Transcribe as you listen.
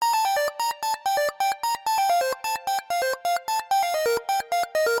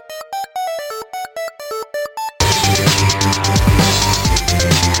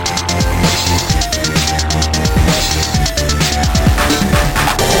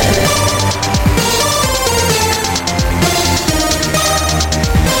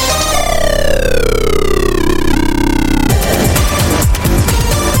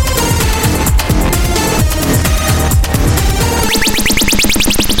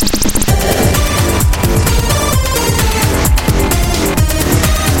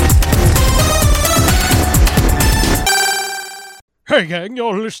gang,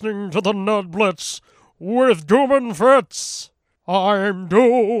 you're listening to the Nerd Blitz with Doom and Fitz. I'm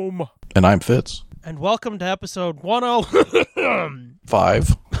Doom. And I'm Fitz. And welcome to episode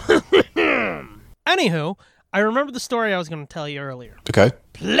 105. Anywho, I remember the story I was going to tell you earlier. Okay.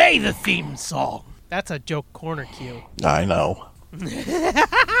 Play the theme song. That's a joke corner cue. I know. Doom's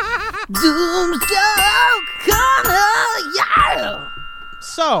joke corner, yeah!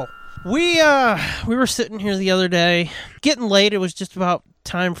 So, we were sitting here the other day, getting late. It was just about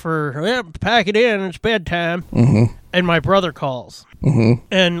time for, pack it in, it's bedtime. Mm-hmm. And my brother calls. Mm-hmm.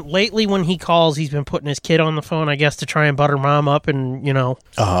 And lately when he calls, he's been putting his kid on the phone, I guess, to try and butter mom up and,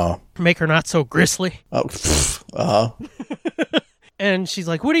 make her not so gristly. Oh, And she's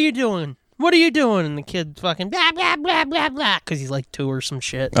like, what are you doing? What are you doing? And the kid fucking blah, blah, blah, blah, blah, because he's like 2 or some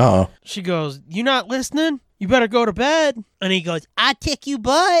shit. She goes, you not listening? You better go to bed. And he goes, I kick you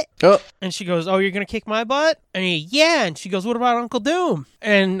butt. Oh. And she goes, oh, you're going to kick my butt? And he, yeah. And she goes, what about Uncle Doom?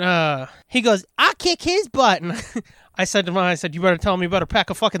 And he goes, I'll kick his butt. And I said to Mom, you better tell him you better pack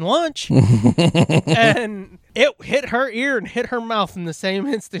a fucking lunch. And it hit her ear and hit her mouth in the same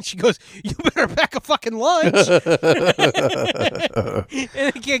instant. She goes, you better pack a fucking lunch. And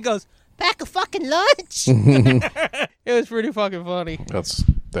the kid goes, pack a fucking lunch. It was pretty fucking funny.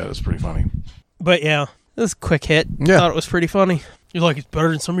 That is pretty funny. But yeah, it was a quick hit. Yeah. Thought it was pretty funny. You're like, it's better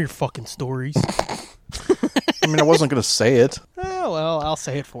than some of your fucking stories. I mean, I wasn't going to say it. Oh, well, I'll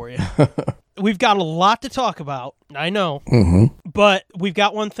say it for you. We've got a lot to talk about. I know. Mm-hmm. But we've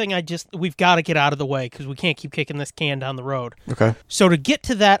got one thing we've got to get out of the way because we can't keep kicking this can down the road. Okay. So to get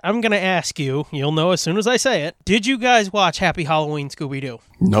to that, I'm going to ask you, you'll know as soon as I say it, did you guys watch Happy Halloween, Scooby-Doo?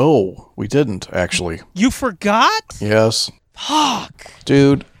 No, we didn't, actually. You forgot? Yes. Fuck.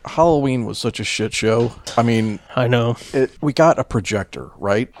 Dude, Halloween was such a shit show. I mean... I know. We got a projector,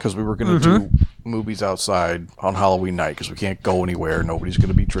 right? Because we were going to do movies outside on Halloween night because we can't go anywhere. Nobody's going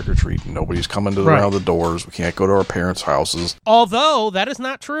to be trick-or-treating. Nobody's coming around the doors. We can't go to our parents' houses. Although, that is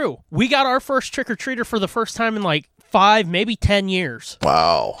not true. We got our first trick-or-treater for the first time in like 5, maybe 10 years.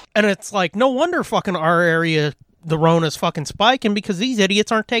 Wow. And it's like, no wonder fucking our area... the Rona's fucking spiking because these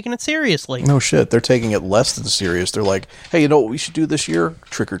idiots aren't taking it seriously. No shit. They're taking it less than serious. They're like, hey, you know what we should do this year?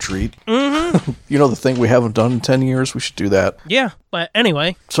 Trick or treat. Mm-hmm. You know the thing we haven't done in 10 years? We should do that. Yeah. But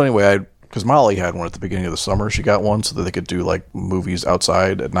anyway. So anyway, because Molly had one at the beginning of the summer. She got one so that they could do like movies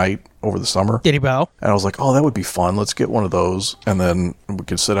outside at night over the summer. Diddy bow. And I was like, oh, that would be fun. Let's get one of those. And then we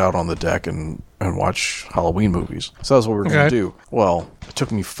could sit out on the deck and watch Halloween movies. So that's what we were going to do. Well, it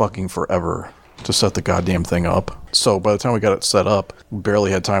took me fucking forever to set the goddamn thing up. So by the time we got it set up, we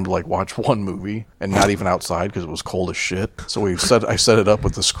barely had time to like watch one movie, and not even outside because it was cold as shit. So I set it up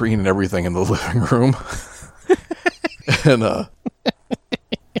with the screen and everything in the living room. And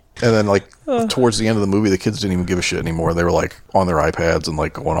then like towards the end of the movie, the kids didn't even give a shit anymore. They were like on their iPads and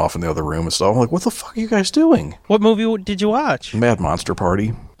like going off in the other room and stuff. I'm like, what the fuck are you guys doing? What movie did you watch? Mad Monster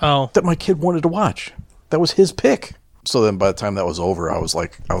Party. Oh. That my kid wanted to watch. That was his pick. So then by the time that was over, I was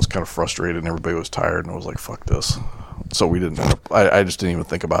kind of frustrated and everybody was tired and I was like, fuck this. So we didn't I just didn't even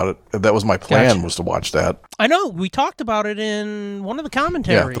think about it. That was my plan, was to watch that. I know. We talked about it in one of the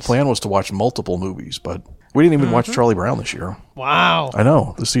commentaries. Yeah, the plan was to watch multiple movies, but we didn't even watch Charlie Brown this year. Wow. I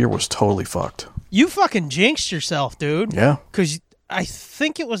know. This year was totally fucked. You fucking jinxed yourself, dude. Yeah. Because I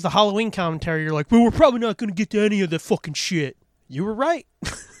think it was the Halloween commentary. You're like, well, we're probably not going to get to any of the fucking shit. You were right.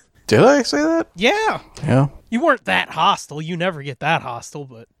 Did I say that? Yeah. Yeah. You weren't that hostile. You never get that hostile,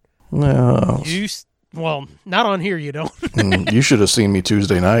 but... No. Well, not on here, you don't. You should have seen me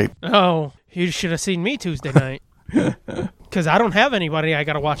Tuesday night. Oh, you should have seen me Tuesday night. Because I don't have anybody I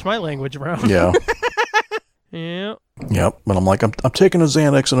got to watch my language around. Yeah. Yeah. Yep. But I'm like, I'm taking a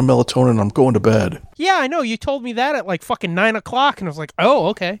Xanax and a melatonin and I'm going to bed. Yeah, I know. You told me that at like fucking 9 o'clock, and I was like, oh,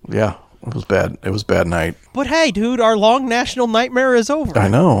 okay. Yeah. It was bad. It was a bad night. But hey, dude, our long national nightmare is over. I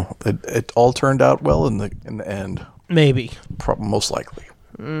know. It all turned out well in the end. Maybe. Most likely.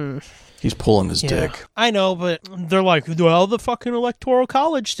 He's pulling his dick. I know, but they're like, well, the fucking Electoral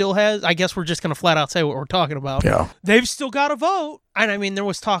College still has... I guess we're just going to flat out say what we're talking about. Yeah. They've still got to vote. And I mean, there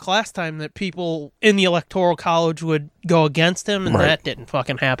was talk last time that people in the Electoral College would go against him, and that didn't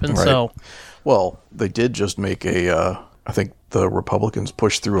fucking happen, so... Well, they did just make I think the Republicans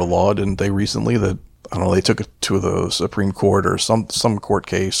pushed through a law, didn't they, recently, that, I don't know, they took it to the Supreme Court or some court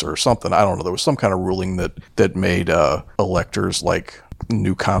case or something. I don't know. There was some kind of ruling that made electors like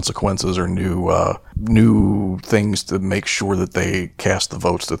new consequences or new things to make sure that they cast the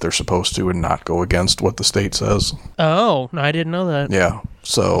votes that they're supposed to and not go against what the state says. Oh, I didn't know that. Yeah.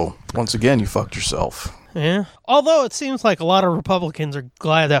 So, once again, you fucked yourself. Yeah. Although it seems like a lot of Republicans are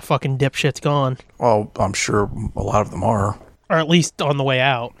glad that fucking dipshit's gone. Well, I'm sure a lot of them are. or at least on the way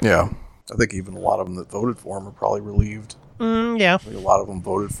out. Yeah. I think even a lot of them that voted for him are probably relieved. Yeah. I think a lot of them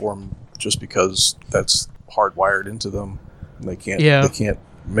voted for him just because that's hardwired into them. And they can't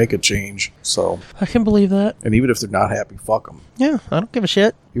make a change. So I can believe that. And even if they're not happy, fuck them. Yeah, I don't give a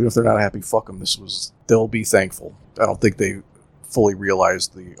shit. Even if they're not happy, fuck them. They'll be thankful. I don't think they fully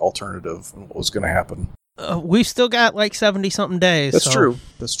realized the alternative and what was going to happen. We've still got like 70-something days. That's true.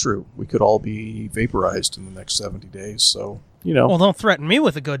 That's true. We could all be vaporized in the next 70 days. So, Well, don't threaten me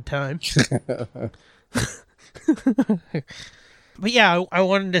with a good time. But yeah, I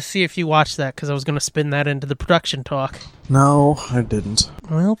wanted to see if you watched that because I was going to spin that into the production talk. No, I didn't.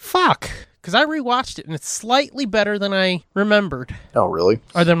 Well, fuck. Because I rewatched it and it's slightly better than I remembered. Oh, really?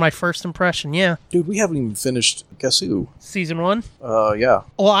 Or than my first impression, yeah. Dude, we haven't even finished Guess Who? Season 1? Yeah.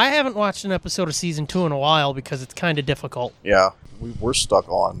 Well, I haven't watched an episode of Season 2 in a while because it's kind of difficult. Yeah. We're stuck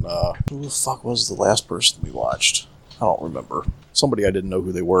on, who the fuck was the last person we watched? I don't remember. Somebody I didn't know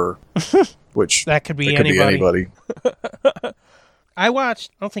who they were. Which that could be anybody. I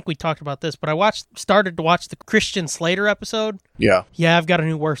don't think we talked about this, but started to watch the Christian Slater episode. Yeah. Yeah, I've got a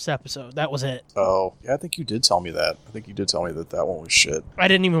new worst episode. That was it. Oh, yeah, I think you did tell me that. I think you did tell me that one was shit. I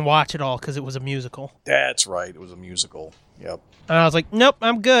didn't even watch it all because it was a musical. That's right. It was a musical. Yep. And I was like, nope,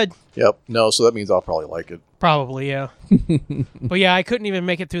 I'm good. Yep. No, so that means I'll probably like it. Probably, yeah. But yeah, I couldn't even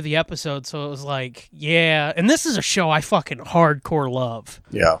make it through the episode, so it was like, yeah. And this is a show I fucking hardcore love.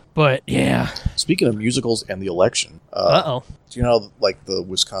 Yeah. But, yeah. Speaking of musicals and the election. Uh-oh. Do you know how, like, the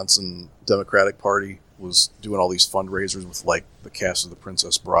Wisconsin Democratic Party was doing all these fundraisers with, like, the cast of The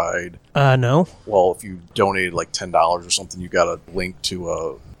Princess Bride? No. Well, if you donated, like, $10 or something, you got a link to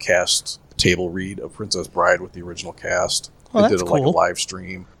a cast table read of Princess Bride with the original cast. Oh, they that's did like a cool. live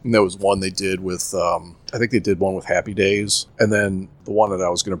stream. And there was one they did with, I think they did one with Happy Days. And then the one that I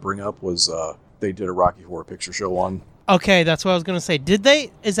was going to bring up was they did a Rocky Horror Picture Show one. Okay, that's what I was going to say.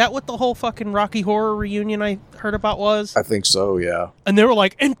 Is that what the whole fucking Rocky Horror reunion I heard about was? I think so, yeah. And they were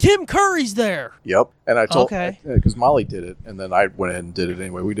like, and Tim Curry's there. Yep. And I told, okay, because Molly did it, and then I went ahead and did it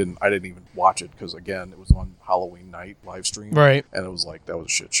anyway. I didn't even watch it because, again, it was on Halloween night live stream. Right. And it was like, that was a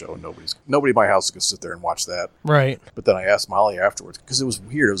shit show. Nobody in my house could sit there and watch that. Right. But then I asked Molly afterwards, because it was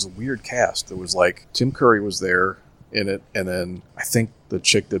weird. It was a weird cast. There was like, Tim Curry was there in it, and then I think the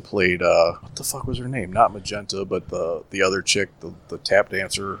chick that played what the fuck was her name? Not Magenta, but the other chick, the tap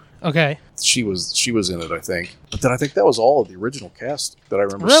dancer. Okay. She was in it, I think. But then I think that was all of the original cast that I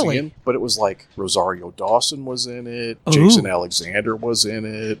remember seeing. But it was like Rosario Dawson was in it, Ooh. Jason Alexander was in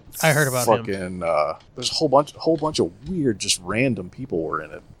it. I heard about him. There's a whole bunch of weird, just random people were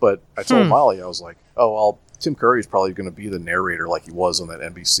in it. But I told Molly, I was like, oh well, Tim Curry's probably going to be the narrator like he was on that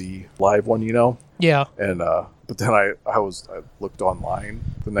NBC live one, you know? Yeah. And but then I looked online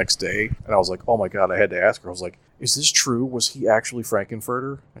the next day and I was like, oh my God, I had to ask her. I was like, is this true? Was he actually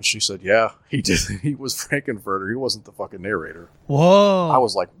Frankenfurter? And she said, yeah, he did. He was Frankenfurter. He wasn't the fucking narrator. Whoa. I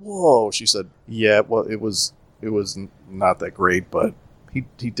was like, whoa. She said, yeah, well, it was not that great, but he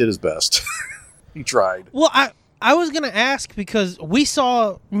did his best. He tried. Well, I was going to ask because we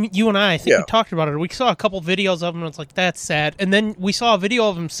saw, you and I think we talked about it. We saw a couple videos of him and it's like, that's sad. And then we saw a video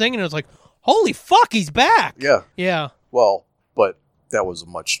of him singing and it was like, holy fuck, he's back. Yeah. Yeah. Well, but that was a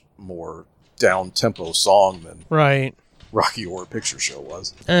much more down-tempo song than Rocky Horror Picture Show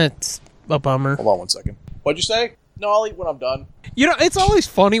was. It's a bummer. Hold on 1 second. What'd you say? No, I'll eat when I'm done. You know, it's always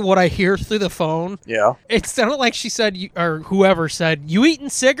funny what I hear through the phone. Yeah. It sounded like she said, or whoever said, you eating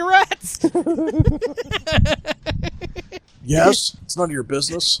cigarettes? Yes, it's none of your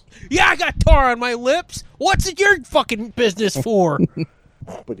business. Yeah, I got tar on my lips. What's it your fucking business for?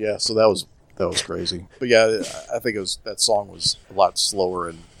 But yeah, so that was crazy. But yeah, I think that song was a lot slower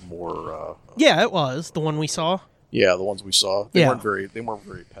and more. Yeah, it was the one we saw. Yeah, the ones we saw. They weren't very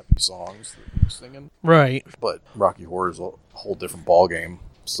peppy songs that he was singing. Right. But Rocky Horror is a whole different ball game.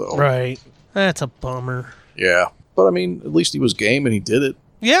 So right, that's a bummer. Yeah, but I mean, at least he was game and he did it.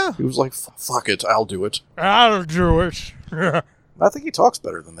 Yeah, he was like, "Fuck it, I'll do it." I'll do it. I think he talks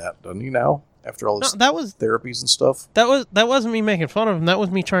better than that, doesn't he? Now, after all his therapies and stuff. That wasn't me making fun of him. That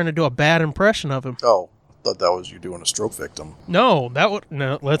was me trying to do a bad impression of him. Oh, I thought that was you doing a stroke victim. No,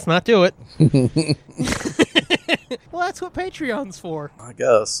 let's not do it. Well, that's what Patreon's for. I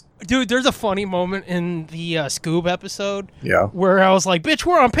guess. Dude, there's a funny moment in the Scoob episode. Yeah. Where I was like, bitch,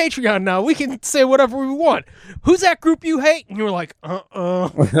 we're on Patreon now. We can say whatever we want. Who's that group you hate? And you were like, Yeah,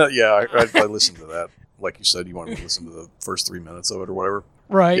 I listened to that. Like you said, you wanted to listen to the first 3 minutes of it or whatever.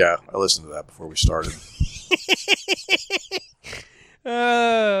 Right. Yeah, I listened to that before we started.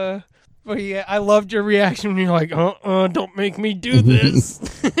 But yeah, I loved your reaction when you're like, don't make me do this.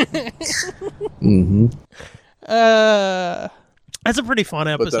 Mm-hmm. That's a pretty fun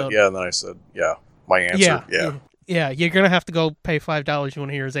episode. And then I said, my answer. Yeah, you're going to have to go pay $5. You want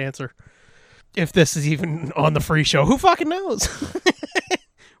to hear his answer. If this is even on the free show. Who fucking knows?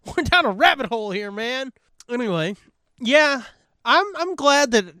 We're down a rabbit hole here, man. Anyway, yeah, I'm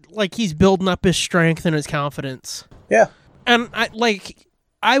glad that like he's building up his strength and his confidence. Yeah. And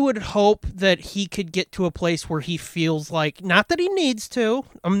I would hope that he could get to a place where he feels like, not that he needs to,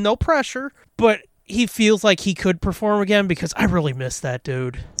 no pressure, but he feels like he could perform again, because I really miss that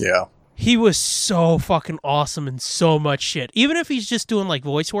dude. Yeah. He was so fucking awesome in so much shit. Even if he's just doing like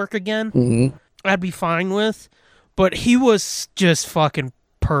voice work again, I'd be fine with. But he was just fucking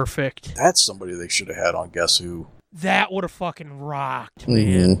perfect. That's somebody they should have had on Guess Who. That would have fucking rocked,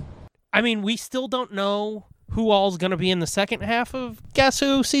 man. I mean, we still don't know who all's going to be in the second half of Guess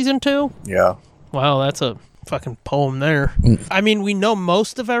Who Season 2. Yeah. Wow, that's a fucking poem there. I mean, we know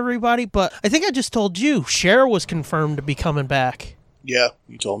most of everybody, but I think I just told you, Cher was confirmed to be coming back. Yeah,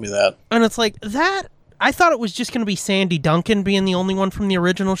 you told me that. And it's like, that, I thought it was just going to be Sandy Duncan being the only one from the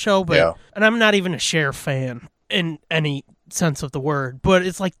original show, but and I'm not even a Cher fan in any sense of the word, but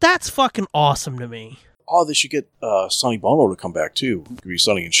it's like, that's fucking awesome to me. Oh, they should get Sonny Bono to come back, too. It could be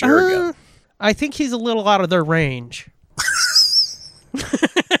Sonny and Cher again. I think he's a little out of their range.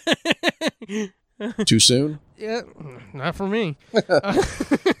 Too soon? Yeah, not for me.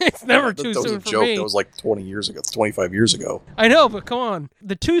 It's never too soon for me. That was a joke. That was like 20 years ago, 25 years ago. I know, but come on.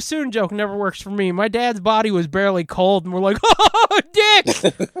 The too soon joke never works for me. My dad's body was barely cold, and we're like, oh, dick!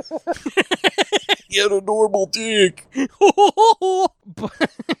 He had a normal dick.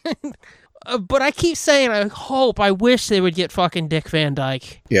 But I keep saying, I wish they would get fucking Dick Van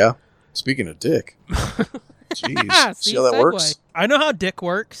Dyke. Yeah. Speaking of dick. Jeez. See how that works? I know how dick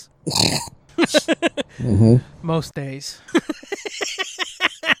works. Most days.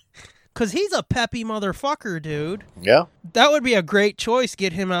 Because he's a peppy motherfucker, dude. Yeah. That would be a great choice.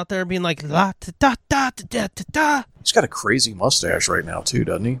 Get him out there being like, la da da da da da da. He's got a crazy mustache right now, too,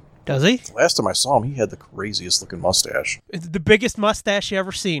 doesn't he? Does he? Last time I saw him, he had the craziest looking mustache. It's the biggest mustache you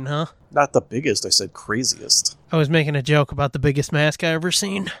ever seen, huh? Not the biggest, I said craziest. I was making a joke about the biggest mask I ever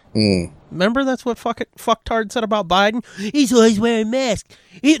seen. Remember that's what fucktard said about Biden? He's always wearing masks.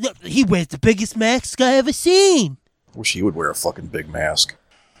 He wears the biggest mask I ever seen. Wish he would wear a fucking big mask.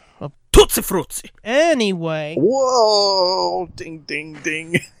 Tootsie Fruitsy. Anyway. Whoa! Ding, ding,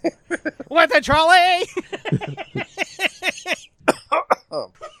 ding. What the trolley?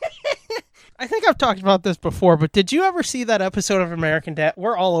 I think I've talked about this before, but did you ever see that episode of American Dad?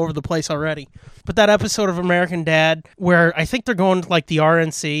 We're all over the place already. But that episode of American Dad where I think they're going to like the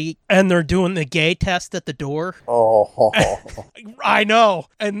RNC and they're doing the gay test at the door. Oh. I know.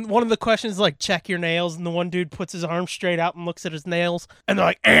 And one of the questions is like, check your nails. And the one dude puts his arm straight out and looks at his nails. And they're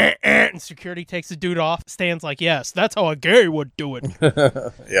like, and security takes the dude off. Stan's like, yes, that's how a gay would do it.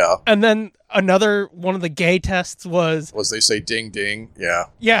 Yeah. And then another one of the gay tests was they say ding, ding. Yeah.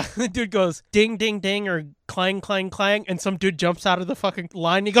 Yeah. The dude goes ding, ding, ding, or clang, clang, clang. And some dude jumps out of the fucking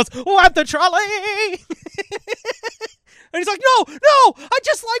line. And he goes, what the trolley? And he's like, no, I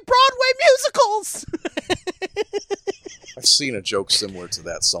just like Broadway musicals. I've seen a joke similar to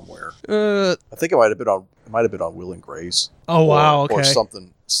that somewhere. I think it might have been on Will and Grace. Oh, wow, okay. Or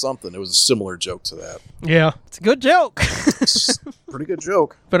something. It was a similar joke to that. Yeah, it's a good joke. It's a pretty good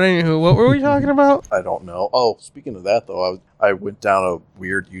joke. But anywho, what were we talking about? I don't know. Oh, speaking of that, though, I went down a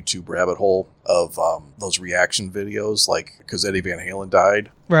weird YouTube rabbit hole of those reaction videos, like, because Eddie Van Halen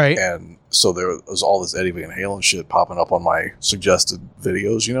died. Right. And so there was all this Eddie Van Halen shit popping up on my suggested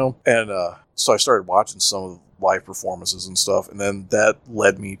videos, you know? And so I started watching some of the live performances and stuff, and then that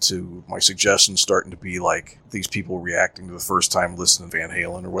led me to my suggestions starting to be like these people reacting to the first time listening to Van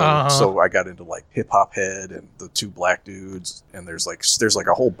Halen or whatever. So I got into like Hip Hop Head and the two black dudes, and there's like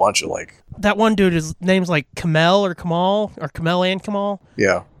a whole bunch of like that one dude. His name's like Kamel and Kamal.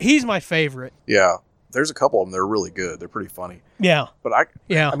 Yeah, he's my favorite. Yeah, there's a couple of them. They're really good. They're pretty funny. Yeah, but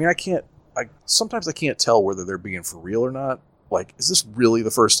sometimes I can't tell whether they're being for real or not. Like, is this really the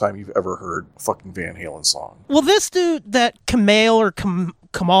first time you've ever heard a fucking Van Halen song? Well, this dude, that Kamal or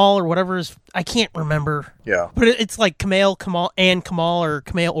Kamal or whatever is, I can't remember. Yeah. But it's like Kamal or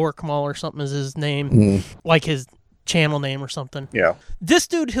Kamal or something is his name. Like his channel name or something. Yeah. This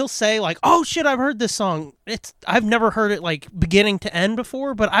dude, he'll say like, oh shit, I've heard this song. I've never heard it like beginning to end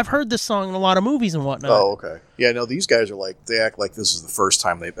before, but I've heard this song in a lot of movies and whatnot. Oh, okay. Yeah, no, these guys are like, they act like this is the first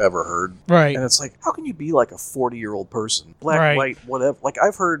time they've ever heard. Right. And it's like, how can you be like a 40-year-old person? Black, white, whatever. Like,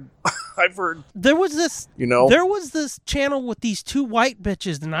 I've heard I've heard. There was this, You know? there was this channel with these two white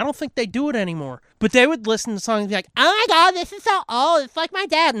bitches, and I don't think they do it anymore. But they would listen to songs and be like, "Oh my god, this is so old. It's like my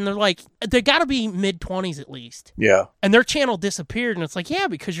dad." And they're like, they got to be mid-20s at least. Yeah. And their channel disappeared, and it's like, yeah,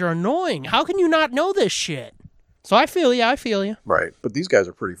 because you're annoying. How can you not know this shit? So I feel you. Right. But these guys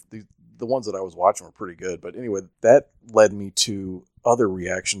are the ones that I was watching were pretty good. But anyway, that led me to other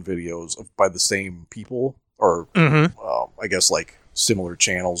reaction videos by the same people, or I guess like similar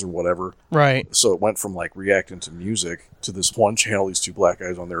channels or whatever. Right. So it went from like reacting to music to this one channel, these two black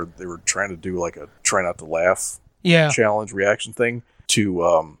guys on there, they were trying to do like a try not to laugh challenge reaction thing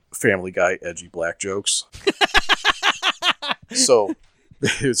to Family Guy edgy black jokes. So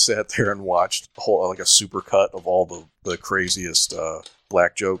they sat there and watched a whole, like a super cut of all the craziest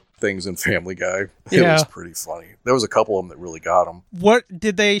black joke things in Family Guy. It was pretty funny. There was a couple of them that really got them. What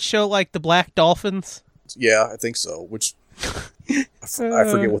did they show, like the black dolphins? Yeah, I think so. Which I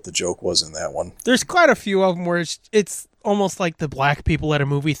forget what the joke was in that one. There's quite a few of them where it's almost like the black people at a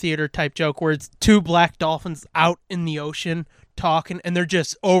movie theater type joke, where it's two black dolphins out in the ocean talking, and they're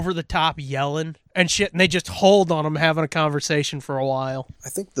just over the top yelling and shit, and they just hold on them having a conversation for a while. I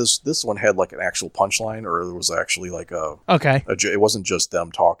think this one had like an actual punchline, or there was actually like it wasn't just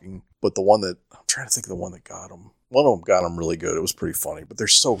them talking, but the one that I'm trying to think of the one that got them. One of them got them really good. It was pretty funny, but they're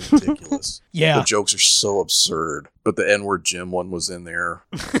so ridiculous. Yeah. The jokes are so absurd. But the N-word Jim one was in there.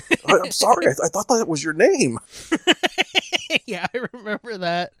 I'm sorry. I thought that was your name. Yeah, I remember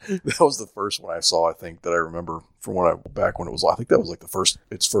that. That was the first one I saw, I think, that I remember from back when it was. I think that was like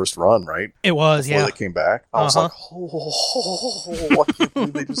its first run, right? It was, Before yeah. they came back. I was like, I can't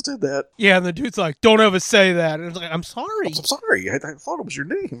believe they just did that. Yeah, and the dude's like, "Don't ever say that." And it's like, I'm sorry. I'm sorry. I thought it was your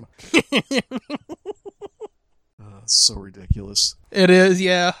name. It's so ridiculous. It is,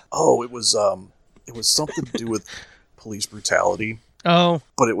 yeah. Oh, it was something to do with police brutality. Oh,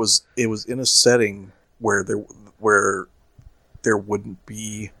 but it was in a setting where there wouldn't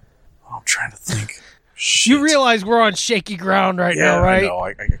be. Oh, I'm trying to think. Shit. You realize we're on shaky ground right now, right? I know.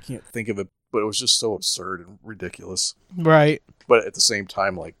 I can't think of it, but it was just so absurd and ridiculous. Right. But at the same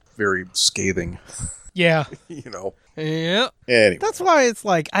time, like very scathing. Yeah. You know. Yeah. Anyway. That's why it's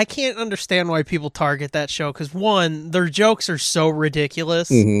like, I can't understand why people target that show, because one, their jokes are so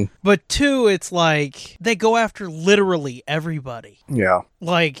ridiculous, but two, it's like, they go after literally everybody. Yeah.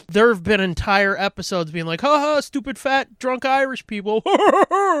 Like, there have been entire episodes being like, ha, stupid fat drunk Irish people.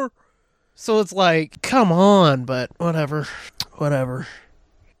 So it's like, come on, but whatever.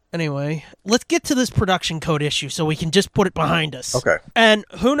 Anyway, let's get to this production code issue so we can just put it behind us. Okay. And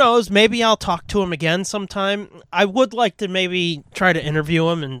who knows, maybe I'll talk to him again sometime. I would like to maybe try to interview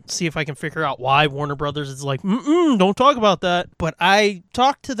him and see if I can figure out why Warner Brothers is like, don't talk about that. But I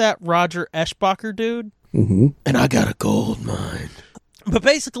talked to that Roger Eschbacher dude, and I got a gold mine. But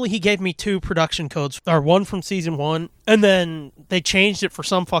basically, he gave me two production codes, or one from season 1, and then they changed it for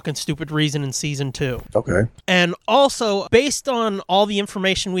some fucking stupid reason in season 2. Okay. And also, based on all the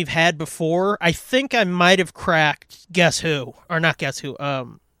information we've had before, I think I might have cracked Guess Who. Or not Guess Who,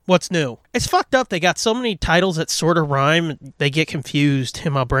 What's New. It's fucked up. They got so many titles that sort of rhyme, they get confused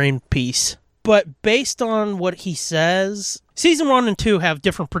in my brain piece. But based on what he says, season 1 and 2 have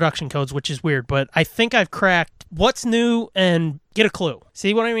different production codes, which is weird, but I think I've cracked What's New and Get a Clue.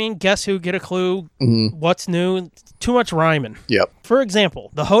 See what I mean? Guess Who, Get a Clue, What's New, too much rhyming. Yep. For example,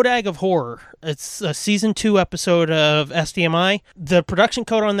 The Hodag of Horror. It's a season 2 episode of SDMI. The production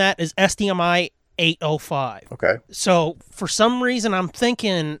code on that is SDMI 805. Okay. So for some reason, I'm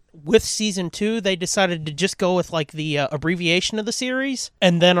thinking with season 2, they decided to just go with like the abbreviation of the series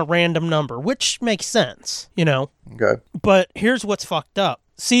and then a random number, which makes sense, you know? Okay. But here's what's fucked up.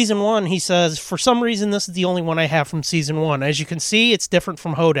 Season 1, he says, for some reason, this is the only one I have from season 1. As you can see, it's different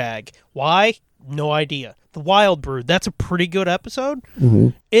from Hodag. Why? No idea. The Wild Brood, that's a pretty good episode.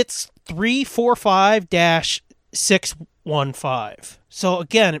 It's 345-615. So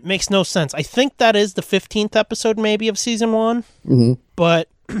again, it makes no sense. I think that is the 15th episode maybe of season 1, but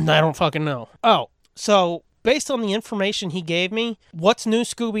I don't fucking know. Oh, so based on the information he gave me, What's New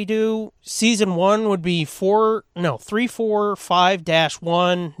Scooby-Doo season 1 would be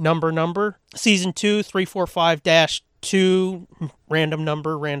 345-1 number. Season 2, 345-2 random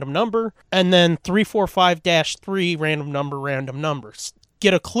number, and then 345-3 random numbers.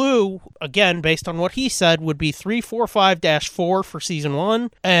 Get a Clue, again, based on what he said, would be 345-4 for season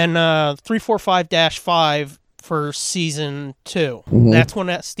 1 and 345-5 for season 2. That's when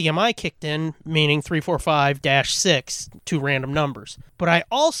SDMI kicked in, meaning 345-6, 2 random numbers. But I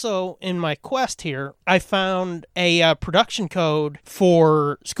also, in my quest here, I found a production code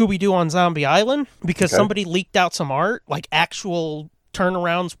for Scooby-Doo on Zombie Island because somebody leaked out some art, like actual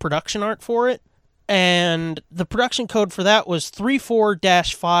Turnaround's production art for it. And the production code for that was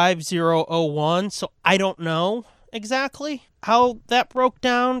 34-5001. So I don't know exactly how that broke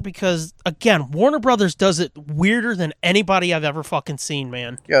down because, again, Warner Brothers does it weirder than anybody I've ever fucking seen,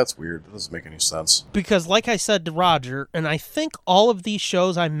 man. Yeah, it's weird. It doesn't make any sense. Because like I said to Roger, and I think all of these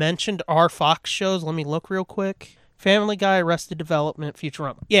shows I mentioned are Fox shows. Let me look real quick. Family Guy, Arrested Development,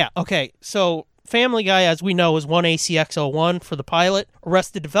 Futurama. Yeah, okay. So Family Guy, as we know, is 1ACX01 for the pilot.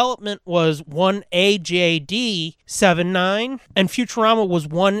 Arrested Development was 1AJD79. And Futurama was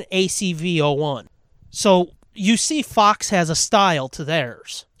 1ACV01. So you see Fox has a style to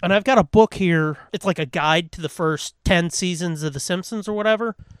theirs. And I've got a book here. It's like a guide to the first 10 seasons of The Simpsons or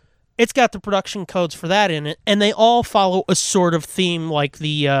whatever. It's got the production codes for that in it. And they all follow a sort of theme like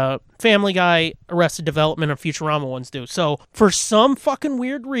the Family Guy, Arrested Development, and Futurama ones do. So for some fucking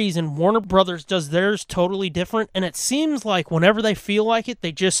weird reason, Warner Brothers does theirs totally different. And it seems like whenever they feel like it,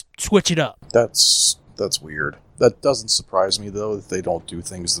 they just switch it up. That's weird. That doesn't surprise me, though, that they don't do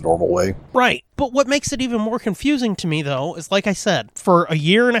things the normal way. Right. But what makes it even more confusing to me, though, is like I said, for a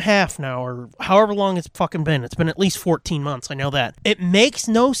year and a half now, or however long it's fucking been, it's been at least 14 months, I know that. It makes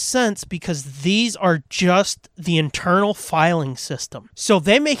no sense because these are just the internal filing system. So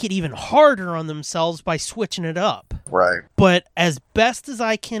they make it even harder on themselves by switching it up. Right. But as best as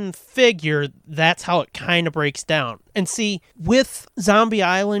I can figure, that's how it kind of breaks down. And see, with Zombie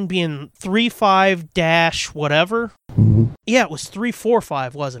Island being 35- whatever, yeah, it was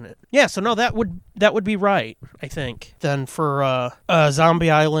 345, wasn't it? Yeah, so no, that would be right, I think. Then for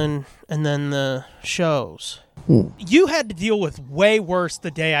Zombie Island and then the shows. You had to deal with way worse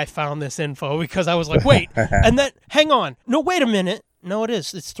the day I found this info because I was like, wait, and then, hang on. No, wait a minute. No, it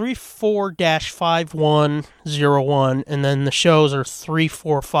is. It's 34-5101, and then the shows are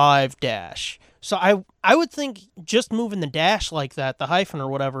 345-. So I would think just moving the dash like that, the hyphen or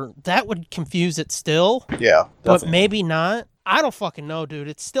whatever, that would confuse it still. Yeah, definitely. But maybe not. I don't fucking know, dude.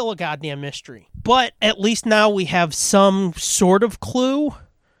 It's still a goddamn mystery. But at least now we have some sort of clue.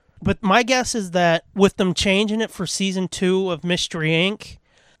 But my guess is that with them changing it for season 2 of Mystery Inc.,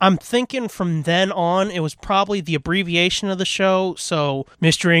 I'm thinking from then on, it was probably the abbreviation of the show. So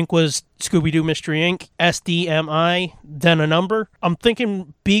Mystery Inc. was Scooby-Doo Mystery Inc., SDMI, then a number. I'm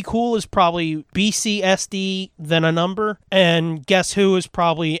thinking Be Cool is probably BCSD, then a number. And Guess Who is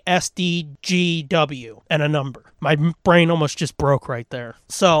probably SDGW, and a number. My brain almost just broke right there.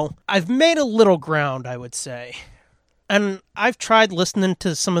 So I've made a little ground, I would say. And I've tried listening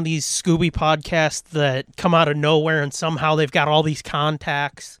to some of these Scooby podcasts that come out of nowhere and somehow they've got all these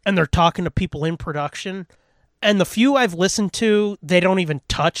contacts and they're talking to people in production. And the few I've listened to, they don't even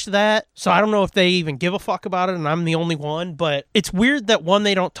touch that. So I don't know if they even give a fuck about it and I'm the only one. But it's weird that one,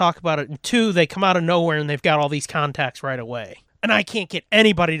 they don't talk about it. And two, they come out of nowhere and they've got all these contacts right away. And I can't get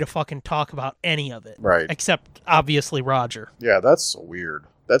anybody to fucking talk about any of it. Right. Except, obviously, Roger. Yeah, that's so weird.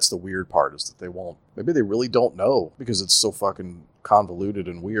 That's the weird part, is that they won't. Maybe they really don't know because it's so fucking convoluted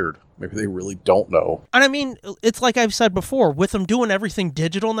and weird. Maybe they really don't know. And I mean, it's like I've said before, with them doing everything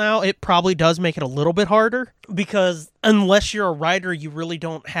digital now, it probably does make it a little bit harder because unless you're a writer, you really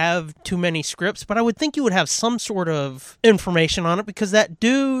don't have too many scripts. But I would think you would have some sort of information on it because that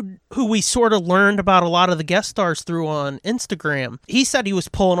dude who we sort of learned about a lot of the guest stars through on Instagram, he said he was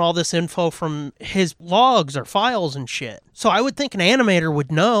pulling all this info from his logs or files and shit. So I would think an animator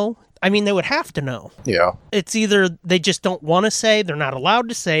would know. I mean, they would have to know. Yeah. It's either they just don't want to say, they're not allowed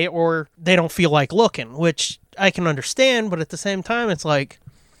to say, or they don't feel like looking, which I can understand, but at the same time, it's like,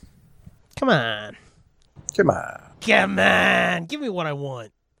 come on. Come on. Come on. Give me what I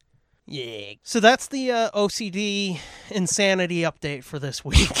want. Yeah. So that's the OCD insanity update for this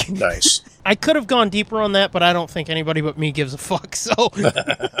week. Nice. I could have gone deeper on that, but I don't think anybody but me gives a fuck, so.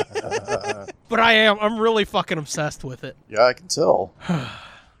 But I'm really fucking obsessed with it. Yeah, I can tell.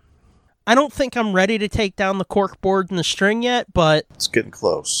 I don't think I'm ready to take down the cork board and the string yet, but... It's getting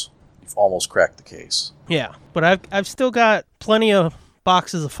close. You've almost cracked the case. Yeah, but I've still got plenty of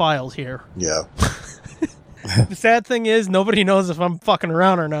boxes of files here. Yeah. The sad thing is, nobody knows if I'm fucking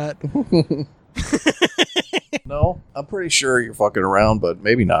around or not. No, I'm pretty sure you're fucking around, but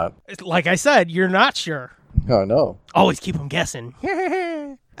maybe not. Like I said, you're not sure. Oh, no. Always keep them guessing.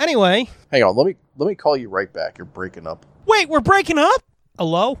 Anyway. Hang on, let me call you right back. You're breaking up. Wait, we're breaking up?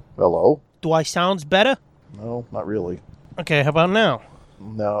 Hello? Hello? Do I sound better? No, not really. Okay, how about now?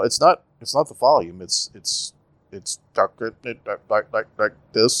 No, it's not the volume. It's like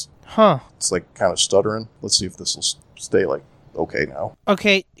this. Huh. It's like kind of stuttering. Let's see if this will stay like okay now.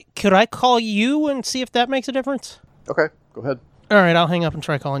 Okay, could I call you and see if that makes a difference? Okay, go ahead. All right, I'll hang up and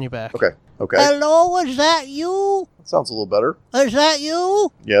try calling you back. Okay, Okay. Hello, is that you? That sounds a little better. Is that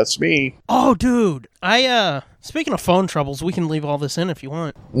you? Yeah, it's me. Oh, dude. Speaking of phone troubles, we can leave all this in if you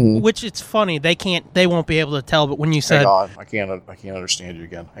want. Mm. Which it's funny, they won't be able to tell, but when you said... Hang on. I can't understand you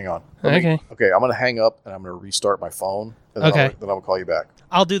again. Hang on. Okay, I'm going to hang up and I'm going to restart my phone. And then Okay. then I'm going to call you back.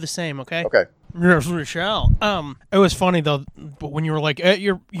 I'll do the same, okay? Okay. Yes, we shall. It was funny though, but when you were like,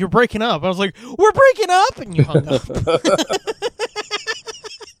 you're breaking up, I was like, we're breaking up, and you hung up.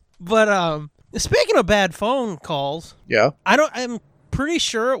 But speaking of bad phone calls, Yeah. I'm pretty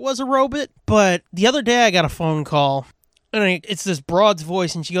sure it was a robot, but the other day I got a phone call, and it's this broad's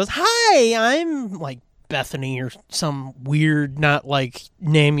voice, and she goes, "Hi, I'm like Bethany or some weird, not like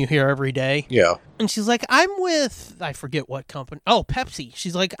name you hear every day." Yeah. And she's like, I'm with, I forget what company. Oh, Pepsi.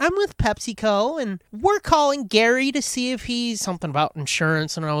 She's like, I'm with PepsiCo, and we're calling Gary to see if he's something about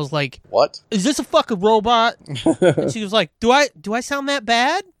insurance. And I was like, What? is this a fucking robot? And she was like, do I sound that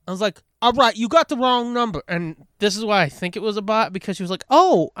bad? I was like, all right, you got the wrong number. And this is why I think it was a bot, because she was like,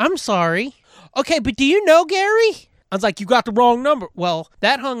 oh, I'm sorry. Okay, but do you know Gary? I was like, you got the wrong number. Well,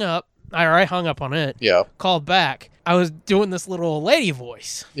 that hung up. I hung up on it. Yeah. Called back. I was doing this little old lady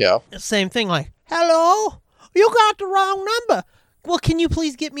voice. Yeah. Same thing, like, hello? You got the wrong number. Well, can you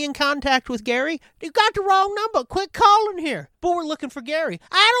please get me in contact with Gary? You got the wrong number. Quit calling here. But we're looking for Gary.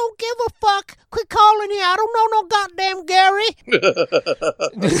 I don't give a fuck. Quit calling here. I don't know no goddamn Gary.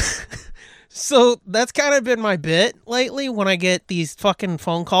 So that's kind of been my bit lately when I get these fucking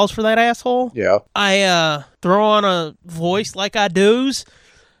phone calls for that asshole. Yeah. I throw on a voice like I do's,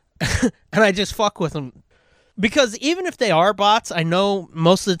 and I just fuck with them. Because even if they are bots, I know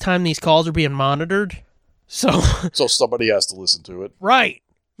most of the time these calls are being monitored. So somebody has to listen to it. Right.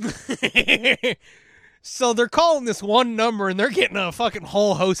 So they're calling this one number and they're getting a fucking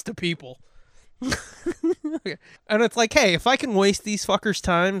whole host of people. And it's like, hey, if I can waste these fuckers'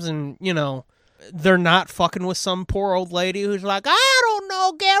 times and, they're not fucking with some poor old lady who's like, I don't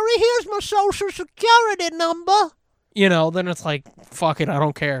know, Gary, here's my social security number. Then it's like, fuck it, I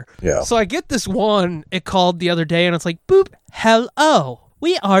don't care. Yeah. So I get this one, it called the other day, and it's like, boop, hello,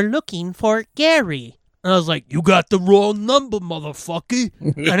 we are looking for Gary. And I was like, you got the wrong number, motherfucker.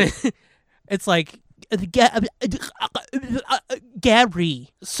 And it's like, Gary.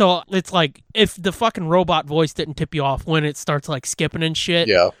 So it's like, if the fucking robot voice didn't tip you off when it starts like skipping and shit,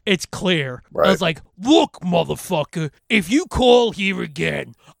 Yeah. it's clear. Right. I was like, look, motherfucker, if you call here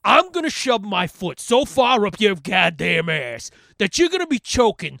again, I'm going to shove my foot so far up your goddamn ass that you're going to be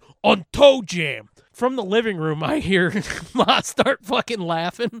choking on toe jam. From the living room, I hear Ma start fucking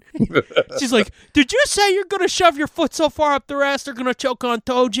laughing. She's like, did you say you're going to shove your foot so far up their ass they're going to choke on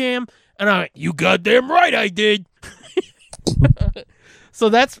toe jam? And I went, you goddamn right I did. So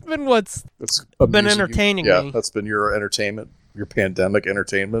that's been what's been entertaining me. Yeah, that's been your entertainment, your pandemic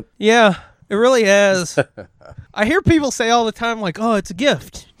entertainment. Yeah, it really has. I hear people say all the time, like, oh, it's a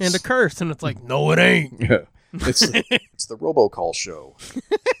gift and a curse. And it's like, no, it ain't. Yeah. It's the robocall show.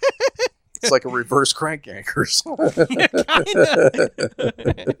 It's like a reverse crank anchors. Yeah, kinda.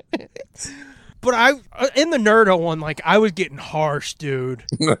 But in the Nerdo one, like, I was getting harsh, dude.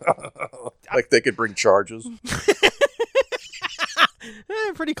 Like they could bring charges.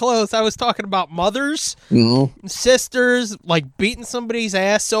 Pretty close. I was talking about mothers, sisters, like beating somebody's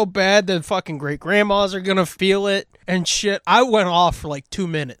ass so bad that fucking great-grandmas are gonna feel it and shit. I went off for like 2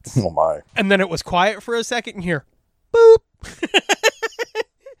 minutes. Oh my. And then it was quiet for a second and here, boop.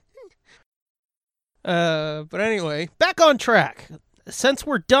 But anyway, back on track. Since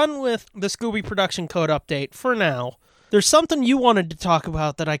we're done with the Scooby production code update for now, there's something you wanted to talk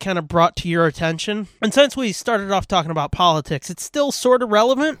about that I kind of brought to your attention. And since we started off talking about politics, it's still sort of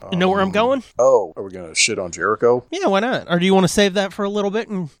relevant. You know where I'm going? Oh, are we going to shit on Jericho? Yeah, why not? Or do you want to save that for a little bit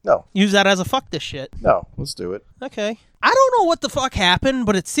and use that as a fuck this shit? No, let's do it. Okay. I don't know what the fuck happened,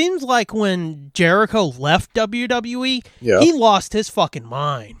 but it seems like when Jericho left WWE, he lost his fucking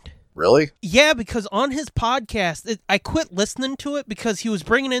mind. Really? Yeah, because on his podcast, I quit listening to it because he was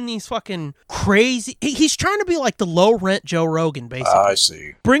bringing in these fucking crazy... He's trying to be like the low-rent Joe Rogan, basically. I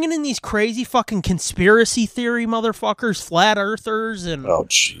see. Bringing in these crazy fucking conspiracy theory motherfuckers, flat earthers, and... Oh,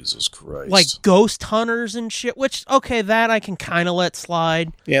 Jesus Christ. Like ghost hunters and shit, which, okay, that I can kind of let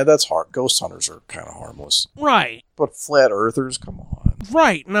slide. Yeah, that's hard. Ghost hunters are kind of harmless. Right. But flat earthers, come on.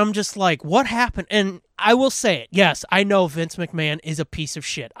 Right, and I'm just like, what happened? And I will say it. Yes, I know Vince McMahon is a piece of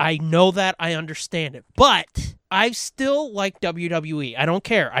shit. I know that. I understand it. But I still like WWE. I don't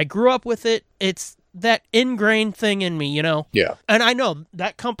care. I grew up with it. It's that ingrained thing in me, you know? Yeah. And I know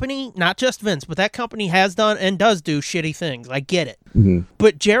that company, not just Vince, but that company has done and does do shitty things. I get it. Mm-hmm.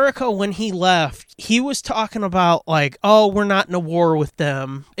 But Jericho, when he left, he was talking about like, oh, we're not in a war with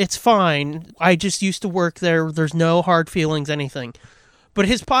them. It's fine. I just used to work there. There's no hard feelings, anything. But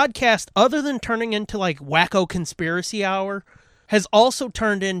his podcast, other than turning into like Wacko Conspiracy Hour, has also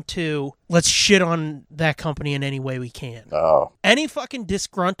turned into, let's shit on that company in any way we can. Oh. Any fucking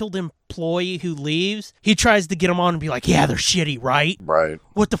disgruntled employee who leaves, he tries to get them on and be like, yeah, they're shitty, right? Right.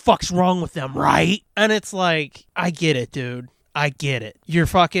 What the fuck's wrong with them, right? And it's like, I get it, dude. I get it. You're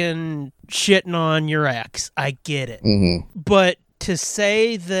fucking shitting on your ex. I get it. Mm-hmm. But to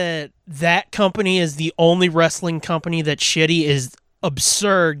say that that company is the only wrestling company that's shitty is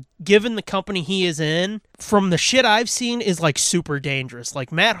absurd, given the company he is in. From the shit I've seen, is like super dangerous.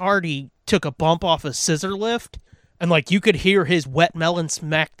 Like Matt Hardy took a bump off a scissor lift, and like you could hear his wet melon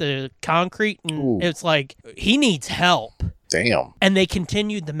smack the concrete, and Ooh. It's like he needs help. Damn. And they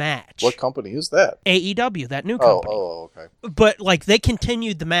continued the match. What company is that? AEW, that new company. Oh, okay. But like they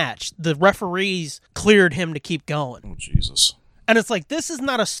continued the match. The referees cleared him to keep going. Oh, Jesus. And it's like, this is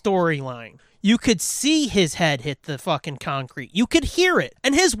not a storyline. You could see his head hit the fucking concrete. You could hear it.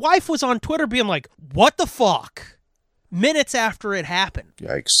 And his wife was on Twitter being like, what the fuck? Minutes after it happened.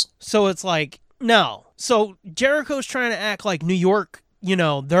 Yikes. So it's like, no. So Jericho's trying to act like New York, you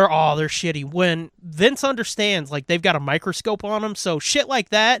know, they're shitty. When Vince understands, like, they've got a microscope on them. So shit like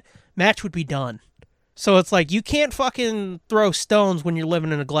that, match would be done. So it's like, you can't fucking throw stones when you're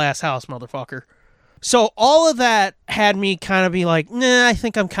living in a glass house, motherfucker. So all of that had me kind of be like, nah, I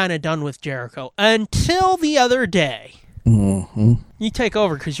think I'm kind of done with Jericho. Until the other day. Mm-hmm. You take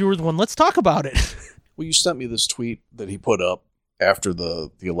over because you were the one. Let's talk about it. Well, you sent me this tweet that he put up after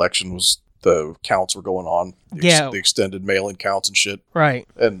the election was, the counts were going on. The extended mail-in counts and shit. Right.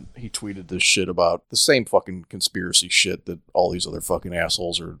 And he tweeted this shit about the same fucking conspiracy shit that all these other fucking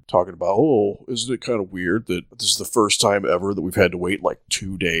assholes are talking about. Oh, isn't it kind of weird that this is the first time ever that we've had to wait like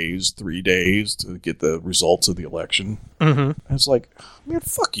 2 days, 3 days to get the results of the election? Mm-hmm. And it's like, man,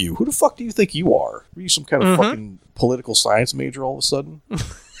 fuck you. Who the fuck do you think you are? Are you some kind of fucking political science major all of a sudden?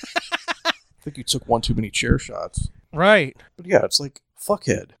 I think you took one too many chair shots. Right. But yeah, it's like,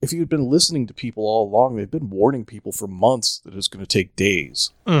 fuckhead. If you had been listening to people all along, they've been warning people for months that it's going to take days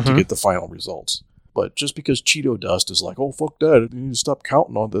to get the final results. But just because Cheeto Dust is like, oh, fuck that, you need to stop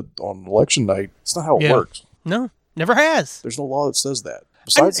counting on election night, it's not how it works. No, never has. There's no law that says that.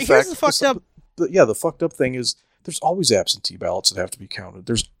 Besides the fact, the fucked up thing is, there's always absentee ballots that have to be counted.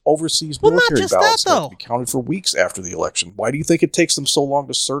 There's overseas military ballots that have to be counted for weeks after the election. Why do you think it takes them so long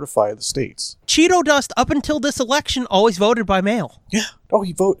to certify the states? Cheeto Dust, up until this election, always voted by mail. Yeah. Oh,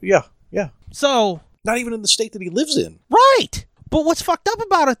 he voted. Yeah. So. Not even in the state that he lives in. Right. But what's fucked up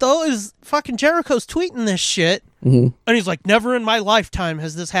about it, though, is fucking Jericho's tweeting this shit. Mm-hmm. And he's like, never in my lifetime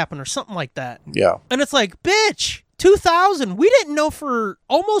has this happened, or something like that. Yeah. And it's like, bitch. 2000, we didn't know for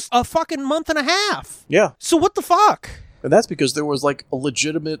almost a fucking month and a half. Yeah. So what the fuck? And that's because there was like a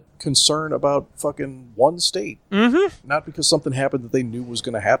legitimate concern about fucking one state. Mm-hmm. Not because something happened that they knew was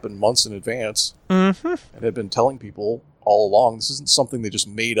going to happen months in advance. Mm-hmm. And had been telling people all along. This isn't something they just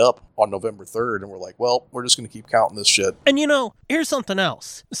made up on November 3rd and we're like, well, we're just going to keep counting this shit. And you know, here's something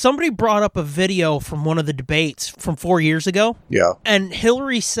else. Somebody brought up a video from one of the debates from 4 years ago. Yeah. And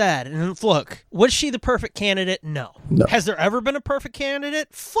Hillary said, and look, was she the perfect candidate? No. Has there ever been a perfect candidate?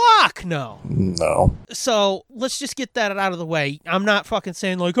 Fuck no. No. So let's just get that out of the way. I'm not fucking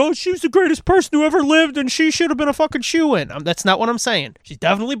saying like, oh, she was the greatest person who ever lived and she should have been a fucking shoo-in. That's not what I'm saying. She's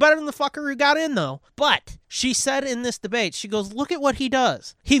definitely better than the fucker who got in, though. But she said in this debate, she goes, look at what he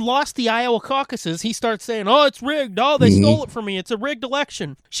does. He lost the Iowa caucuses. He starts saying, oh, it's rigged. Oh, they stole it from me. It's a rigged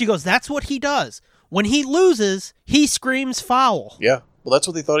election. She goes, that's what he does. When he loses, he screams foul. Yeah. Well, that's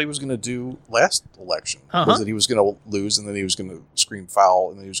what they thought he was going to do last election. Was that he was going to lose and then he was going to scream foul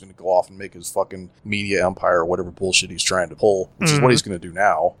and then he was going to go off and make his fucking media empire or whatever bullshit he's trying to pull, which is what he's going to do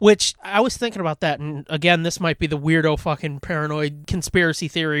now. Which, I was thinking about that, and again, this might be the weirdo fucking paranoid conspiracy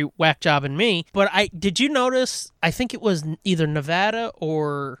theory whack job in me, but did you notice, I think it was either Nevada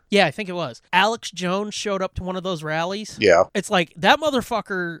or, yeah, I think it was, Alex Jones showed up to one of those rallies? Yeah. It's like, that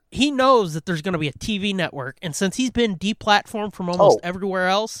motherfucker, he knows that there's going to be a TV network, and since he's been deplatformed from almost everywhere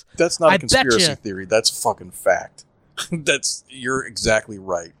else. That's not a conspiracy theory. That's fucking fact. You're exactly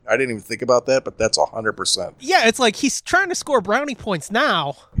right. I didn't even think about that, but that's 100%. Yeah, it's like he's trying to score brownie points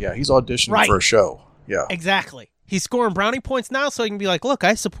now. Yeah, he's auditioning for a show. Yeah. Exactly. He's scoring brownie points now, so he can be like, look,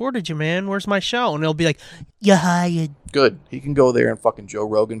 I supported you, man. Where's my show? And he'll be like, you hired. Good. He can go there and fucking Joe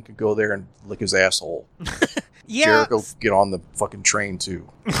Rogan can go there and lick his asshole. Yeah. Jericho get on the fucking train too.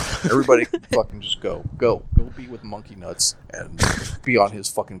 Everybody can fucking just go be with Monkey Nuts and be on his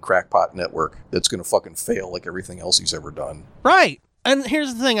fucking crackpot network that's gonna fucking fail like everything else he's ever done. Right. And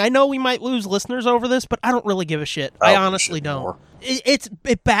here's the thing. I know we might lose listeners over this, but I don't really give a shit. I honestly don't.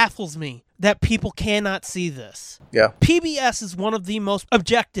 It baffles me that people cannot see this. Yeah. PBS is one of the most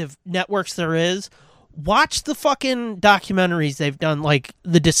objective networks there is. Watch the fucking documentaries they've done, like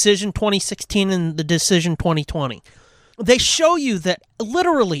The Decision 2016 and The Decision 2020. They show you that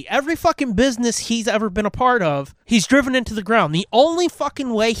literally every fucking business he's ever been a part of, he's driven into the ground. The only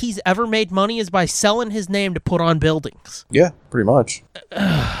fucking way he's ever made money is by selling his name to put on buildings. Yeah, pretty much.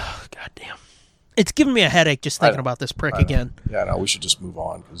 God damn. It's giving me a headache just thinking about this prick again. Yeah, no, we should just move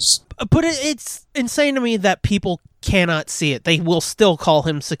on. But it's insane to me that people cannot see it. They will still call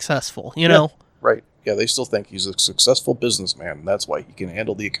him successful, you know? Right. Yeah, they still think he's a successful businessman, and that's why he can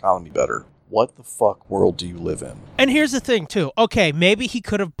handle the economy better. What the fuck world do you live in? And here's the thing, too. Okay, maybe he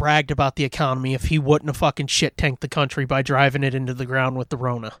could have bragged about the economy if he wouldn't have fucking shit-tanked the country by driving it into the ground with the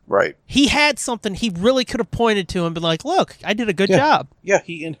Rona. Right. He had something he really could have pointed to and been like, look, I did a good job. Yeah,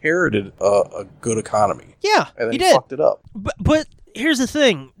 he inherited a good economy. Yeah, and then he he did. Fucked it up. But here's the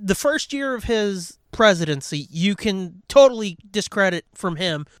thing. The first year of his presidency, you can totally discredit from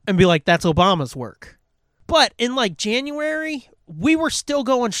him and be like, that's Obama's work. But in like January, we were still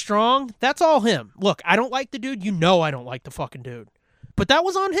going strong. That's all him. Look, I don't like the dude. You know I don't like the fucking dude. But that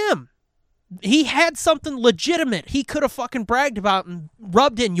was on him. He had something legitimate he could have fucking bragged about and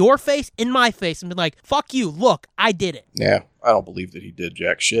rubbed in your face, in my face, and been like, fuck you, look, I did it. Yeah, I don't believe that he did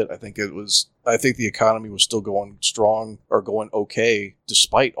jack shit. I think the economy was still going strong or going okay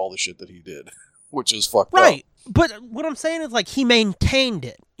despite all the shit that he did, which is fucked up. Right. But what I'm saying is like he maintained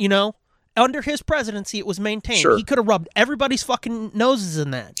it, you know? Under his presidency, it was maintained. Sure. He could have rubbed everybody's fucking noses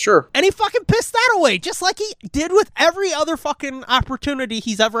in that. Sure. And he fucking pissed that away, just like he did with every other fucking opportunity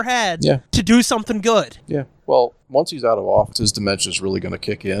he's ever had to do something good. Yeah. Well, once he's out of office, his dementia is really going to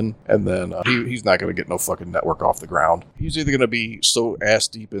kick in, and then he's not going to get no fucking network off the ground. He's either going to be so ass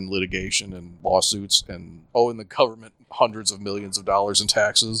deep in litigation and lawsuits and owing the government hundreds of millions of dollars in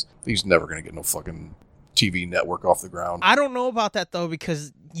taxes, he's never going to get no fucking TV network off the ground. I don't know about that, though,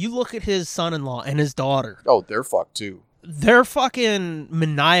 because you look at his son-in-law and his daughter. Oh, they're fucked, too. They're fucking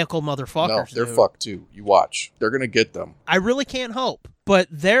maniacal motherfuckers. No, they're dude. fucked, too. You watch. They're going to get them. I really can't hope. But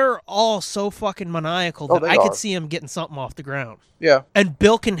they're all so fucking maniacal that I could see him getting something off the ground. Yeah. And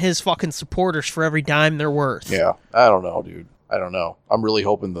bilking his fucking supporters for every dime they're worth. Yeah. I don't know, dude. I don't know. I'm really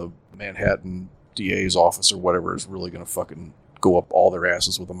hoping the Manhattan DA's office or whatever is really going to fucking go up all their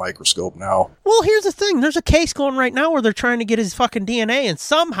asses with a microscope now. Well, here's the thing. There's a case going right now where they're trying to get his fucking DNA, and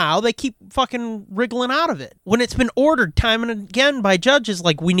somehow they keep fucking wriggling out of it. When it's been ordered time and again by judges,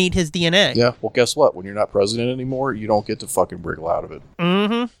 like, we need his DNA. Yeah, well, guess what? When you're not president anymore, you don't get to fucking wriggle out of it.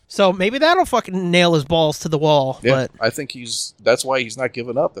 Mm-hmm. So maybe that'll fucking nail his balls to the wall. Yeah, but I think that's why he's not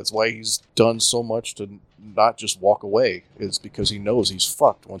giving up. That's why he's done so much to not just walk away. It's because he knows he's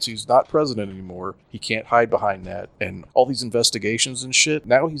fucked. Once he's not president anymore, he can't hide behind that. And all these investigations and shit,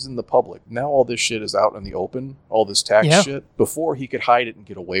 now he's in the public. Now all this shit is out in the open, all this tax shit. Before he could hide it and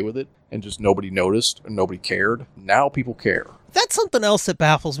get away with it and just nobody noticed and nobody cared. Now people care. That's something else that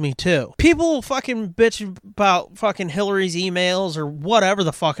baffles me, too. People fucking bitch about fucking Hillary's emails or whatever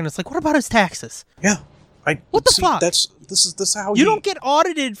the fuck, and it's like, what about his taxes? Yeah. What the fuck? This is how you don't get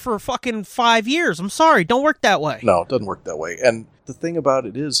audited for fucking 5 years. I'm sorry. Don't work that way. No, it doesn't work that way. And the thing about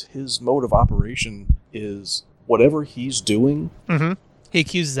it is his mode of operation is whatever he's doing. Mm-hmm. He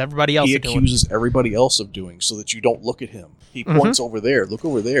accuses everybody else of doing. He accuses everybody else of doing so that you don't look at him. He points over there. Look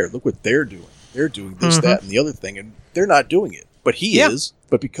over there. Look what they're doing. They're doing this, that, and the other thing, and they're not doing it. But he is.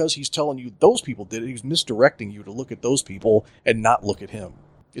 But because he's telling you those people did it, he's misdirecting you to look at those people and not look at him.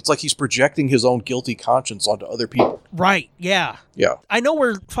 It's like he's projecting his own guilty conscience onto other people. Right, yeah. Yeah. I know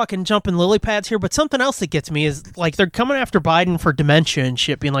we're fucking jumping lily pads here, but something else that gets me is, like, they're coming after Biden for dementia and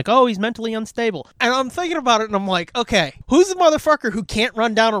shit, being like, oh, he's mentally unstable. And I'm thinking about it, and I'm like, okay, who's the motherfucker who can't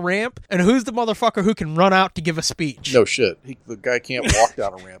run down a ramp, and who's the motherfucker who can run out to give a speech? No shit. The guy can't walk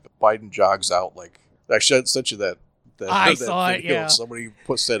down a ramp. Biden jogs out like... I sent you that. I saw it, yeah. Somebody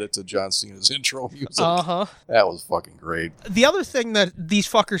said it to John Cena's intro music. Uh-huh. That was fucking great. The other thing that these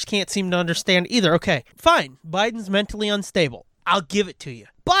fuckers can't seem to understand either, okay, fine, Biden's mentally unstable. I'll give it to you.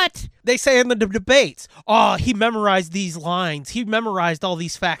 But they say in the debates, oh, he memorized these lines. He memorized all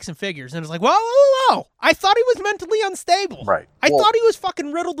these facts and figures. And it's like, whoa. I thought he was mentally unstable. Right. I thought he was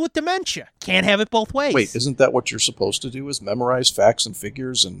fucking riddled with dementia. Can't have it both ways. Wait, isn't that what you're supposed to do, is memorize facts and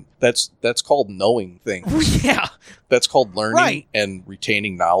figures? And that's called knowing things. Yeah. That's called learning Right. and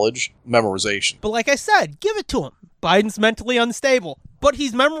retaining knowledge, memorization. But like I said, give it to him. Biden's mentally unstable. But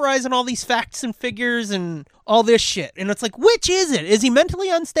he's memorizing all these facts and figures and all this shit. And it's like, which is it? Is he mentally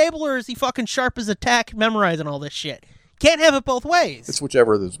unstable or is he fucking sharp as a tack memorizing all this shit? Can't have it both ways. It's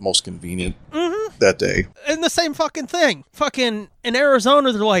whichever is most convenient that day. And the same fucking thing. Fucking in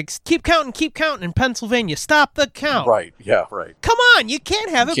Arizona, they're like, keep counting. In Pennsylvania, stop the count. Right, yeah, right. Come on, you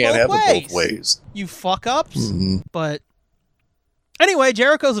can't have it both ways. You fuck ups. Mm-hmm. But anyway,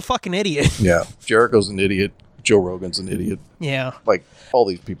 Jericho's a fucking idiot. Yeah, Jericho's an idiot. Joe Rogan's an idiot. Yeah. Like, all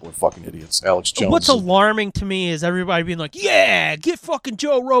these people are fucking idiots. Alex Jones. What's alarming to me is everybody being like, yeah, get fucking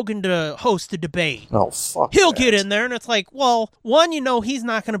Joe Rogan to host a debate. Oh, fuck He'll that. get in there. And it's like, well, one, he's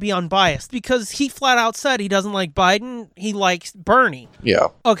not going to be unbiased because he flat out said he doesn't like Biden. He likes Bernie. Yeah.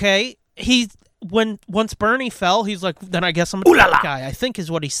 Okay. Once Bernie fell, he's like, then I guess I'm a Trump guy, I think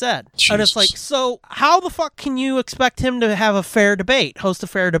is what he said. Jesus. And it's like, so how the fuck can you expect him to have a fair debate, host a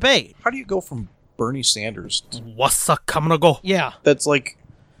fair debate? How do you go from Bernie Sanders to... What's up, coming to go? Yeah. That's like...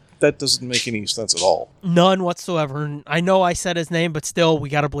 That doesn't make any sense at all. None whatsoever. And I know I said his name, but still, we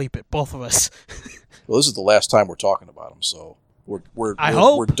got to bleep it, both of us. Well, this is the last time we're talking about him, so I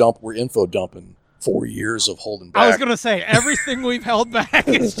hope. We're info dumping 4 years of holding back. I was gonna say everything we've held back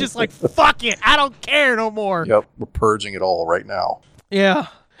is just like, fuck it, I don't care no more. Yep, we're purging it all right now. Yeah.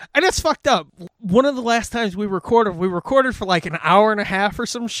 And it's fucked up. One of the last times we recorded for like an hour and a half or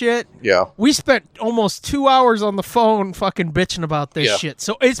some shit. Yeah. We spent almost 2 hours on the phone fucking bitching about this shit.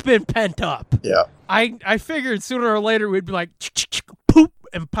 So it's been pent up. Yeah. I figured sooner or later we'd be like, poop,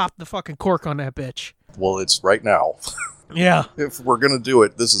 and pop the fucking cork on that bitch. Well, it's right now. Yeah. If we're going to do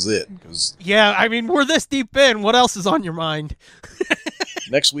it, this is it. 'Cause yeah, I mean, we're this deep in. What else is on your mind?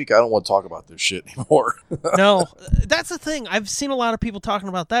 next week, I don't want to talk about this shit anymore. No, that's the thing. I've seen a lot of people talking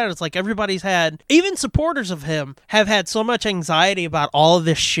about that. It's like everybody's had, even supporters of him have had so much anxiety about all of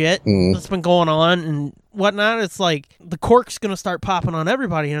this shit that's been going on and whatnot. It's like the cork's going to start popping on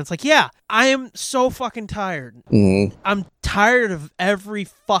everybody. And it's like, yeah, I am so fucking tired. I'm tired of every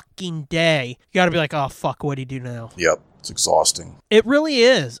fucking day. You got to be like, oh, fuck, what do you do now? Yep. It's exhausting. It really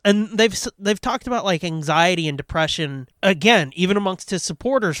is. And they've talked about like anxiety and depression again, even amongst his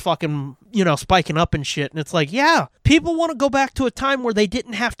supporters fucking, spiking up and shit. And it's like, yeah, people want to go back to a time where they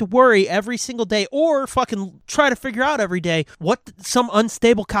didn't have to worry every single day or fucking try to figure out every day what some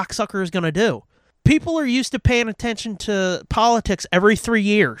unstable cocksucker is going to do. People are used to paying attention to politics every 3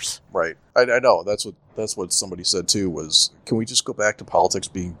 years. Right. I know. That's what somebody said too, was, can we just go back to politics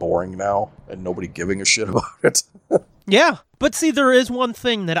being boring now and nobody giving a shit about it? Yeah. But see, there is one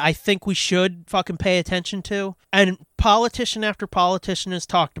thing that I think we should fucking pay attention to, and politician after politician has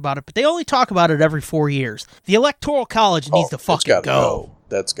talked about it, but they only talk about it every 4 years. The Electoral College needs to fucking go.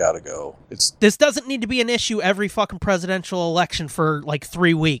 That's gotta go. This doesn't need to be an issue every fucking presidential election for like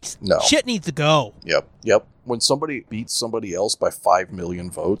 3 weeks. No. Shit needs to go. Yep. When somebody beats somebody else by 5 million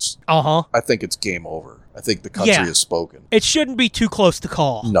votes, I think it's game over. I think the country has spoken. It shouldn't be too close to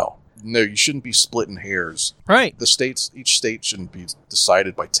call. No, you shouldn't be splitting hairs. Right. Each state shouldn't be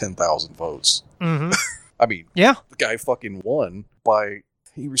decided by 10,000 votes. Mm-hmm. I mean, the guy fucking won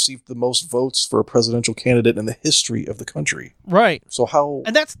he received the most votes for a presidential candidate in the history of the country. Right. So how...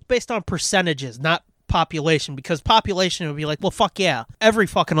 And that's based on percentages, not population, because population would be like, well, fuck yeah. Every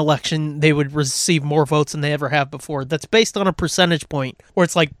fucking election, they would receive more votes than they ever have before. That's based on a percentage point, where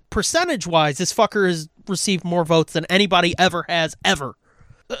it's like, percentage-wise, this fucker has received more votes than anybody ever has, ever.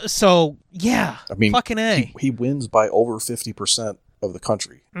 So, yeah. I mean, fucking A. He wins by over 50% of the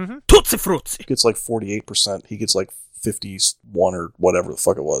country. Mm-hmm. Tootsie Fruits. He gets like 48%. He gets like 51 or whatever the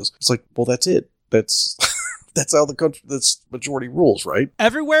fuck it was. It's like, well, that's it. That's how the country, that's majority rules, right?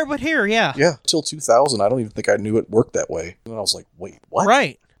 Everywhere but here, yeah. Yeah. Till 2000, I don't even think I knew it worked that way. And I was like, wait, what?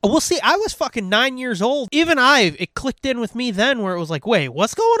 Right. Well, see, I was fucking 9 years old. Even it clicked in with me then where it was like, wait,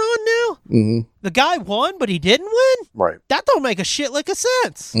 what's going on now? Mm-hmm. The guy won, but he didn't win? Right. That don't make a shit lick of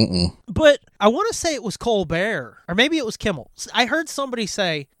sense. Mm-mm. But I want to say it was Colbert, or maybe it was Kimmel. I heard somebody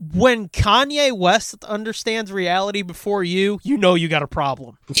say, when Kanye West understands reality before you know you got a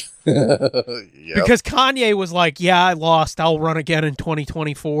problem. Yep. Because Kanye was like, yeah, I lost. I'll run again in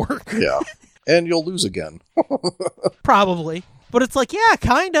 2024. Yeah. And you'll lose again. Probably. But it's like, yeah,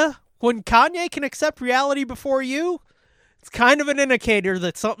 kinda. When Kanye can accept reality before you, it's kind of an indicator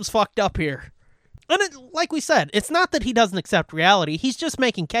that something's fucked up here. And like we said, it's not that he doesn't accept reality. He's just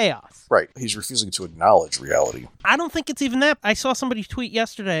making chaos. Right. He's refusing to acknowledge reality. I don't think it's even that. I saw somebody tweet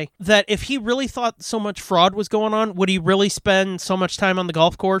yesterday that if he really thought so much fraud was going on, would he really spend so much time on the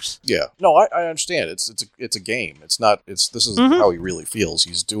golf course? Yeah. No, I understand. It's a game. This is how he really feels.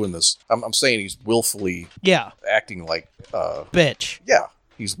 He's doing this. I'm saying he's willfully acting like bitch. Yeah.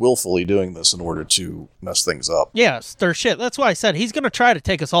 He's willfully doing this in order to mess things up. Yeah, stir shit. That's why I said he's going to try to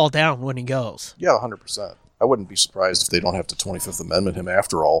take us all down when he goes. Yeah, 100%. I wouldn't be surprised if they don't have to 25th Amendment him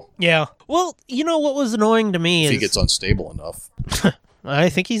after all. Yeah. Well, you know what was annoying to me if he gets unstable enough. I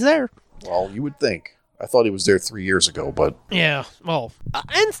think he's there. Well, you would think. I thought he was there 3 years ago, but... Yeah, well,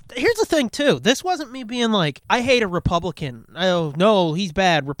 and here's the thing, too. This wasn't me being like, I hate a Republican. Oh, no, he's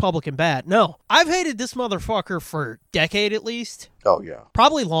bad, Republican bad. No, I've hated this motherfucker for a decade at least. Oh, yeah.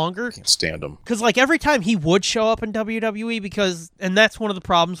 Probably longer. Can't stand him. Because, like, every time he would show up in WWE, and that's one of the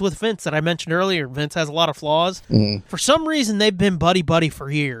problems with Vince that I mentioned earlier. Vince has a lot of flaws. Mm-hmm. For some reason, they've been buddy-buddy for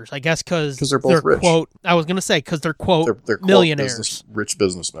years. I guess because they're both rich. Quote, I was going to say, because they're, quote, millionaires. Rich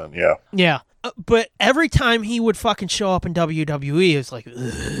businessmen, yeah. Yeah. But every time he would fucking show up in WWE, it was like,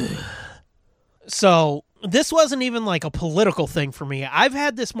 ugh. So this wasn't even like a political thing for me. I've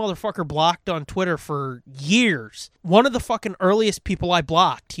had this motherfucker blocked on Twitter for years. One of the fucking earliest people I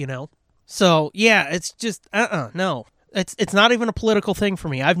blocked, you know? So, yeah, it's just, no. It's not even a political thing for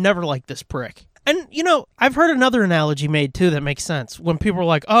me. I've never liked this prick. And, you know, I've heard another analogy made, too, that makes sense. When people are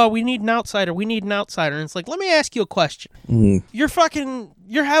like, oh, we need an outsider. And it's like, let me ask you a question. Mm.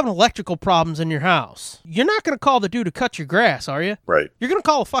 You're having electrical problems in your house. You're not going to call the dude to cut your grass, are you? Right. You're going to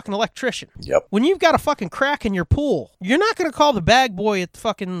call a fucking electrician. Yep. When you've got a fucking crack in your pool, you're not going to call the bag boy at the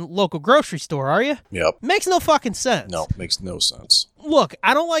fucking local grocery store, are you? Yep. Makes no fucking sense. No, makes no sense. Look,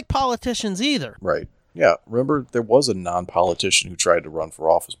 I don't like politicians either. Right. Yeah, remember, there was a non-politician who tried to run for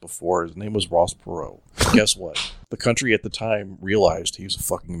office before. His name was Ross Perot. Guess what? The country at the time realized he was a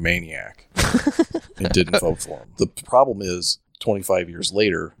fucking maniac and didn't vote for him. The problem is, 25 years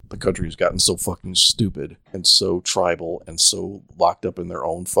later, the country has gotten so fucking stupid and so tribal and so locked up in their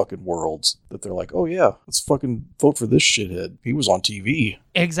own fucking worlds that they're like, oh yeah, let's fucking vote for this shithead. He was on TV.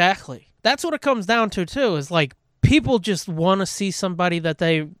 Exactly. That's what it comes down to, too, is like, people just want to see somebody that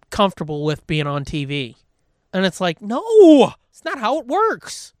they're comfortable with being on TV. And it's like, no, it's not how it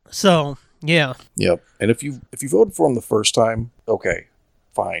works. So, yeah. Yep. And if you voted for him the first time, okay,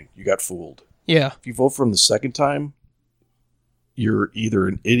 fine, you got fooled. Yeah. If you vote for him the second time, you're either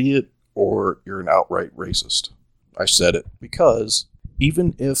an idiot or you're an outright racist. I said it because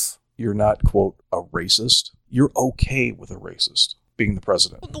even if you're not, quote, a racist, you're okay with a racist being the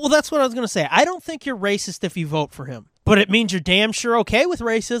president. Well, that's what I was going to say. I don't think you're racist if you vote for him, but it means you're damn sure okay with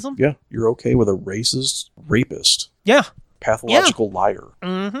racism. Yeah, you're okay with a racist rapist. Yeah. Pathological liar.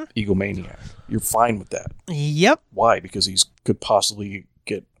 Mm-hmm. Egomaniac. You're fine with that. Yep. Why? Because he could possibly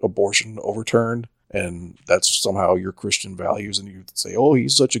get abortion overturned, and that's somehow your Christian values, and you say, oh,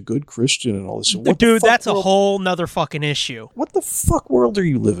 he's such a good Christian and all this. Dude, that's a whole nother fucking issue. What the fuck world are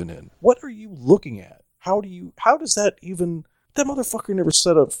you living in? What are you looking at? How does that even... That motherfucker never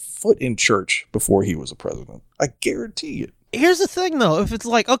set a foot in church before he was a president. I guarantee it. Here's the thing, though. If it's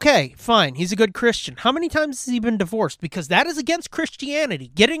like, okay, fine, he's a good Christian. How many times has he been divorced? Because that is against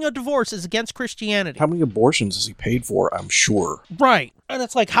Christianity. Getting a divorce is against Christianity. How many abortions has he paid for? I'm sure. Right. And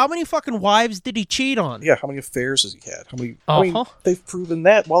it's like, how many fucking wives did he cheat on? Yeah, how many affairs has he had? I mean, they've proven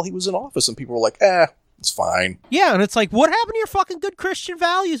that while he was in office, and people were like, it's fine. Yeah, and it's like, what happened to your fucking good Christian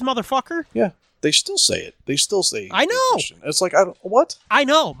values, motherfucker? Yeah. They still say it. They still say I know. Christian. It's like, what? I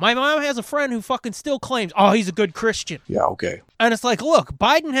know. My mom has a friend who fucking still claims, oh, he's a good Christian. Yeah, okay. And it's like, look,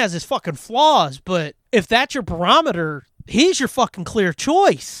 Biden has his fucking flaws, but if that's your barometer, he's your fucking clear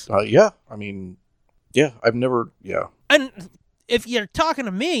choice. Yeah. I mean, yeah, yeah. And if you're talking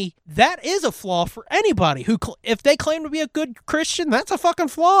to me, that is a flaw for anybody who, if they claim to be a good Christian, that's a fucking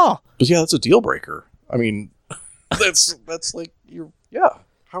flaw. But yeah, that's a deal breaker. I mean, that's like, yeah.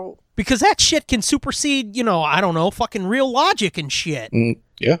 How? Because that shit can supersede, I don't know, fucking real logic and shit.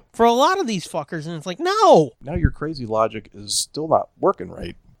 Yeah. For a lot of these fuckers, and it's like, no. Now your crazy logic is still not working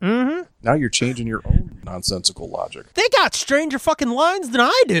right. Mm-hmm. Now you're changing your own nonsensical logic. They got stranger fucking lines than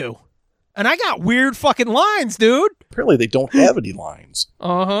I do. And I got weird fucking lines, dude. Apparently they don't have any lines.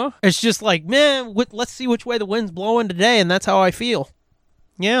 Uh-huh. It's just like, man, let's see which way the wind's blowing today, and that's how I feel.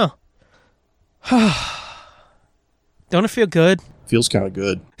 Yeah. Don't it feel good? Feels kind of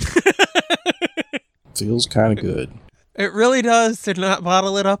good. Feels kind of good. It really does to not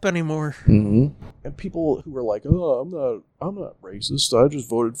bottle it up anymore. Mm-hmm. And people who are like, oh, I'm not racist. I just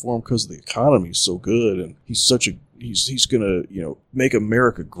voted for him because the economy's so good, and he's such a he's gonna, make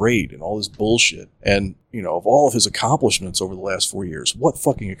America great and all this bullshit. And, of all of his accomplishments over the last 4 years, what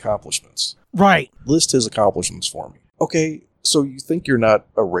fucking accomplishments? Right. List his accomplishments for me. Okay, so you think you're not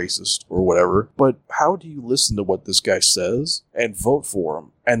a racist or whatever, but how do you listen to what this guy says and vote for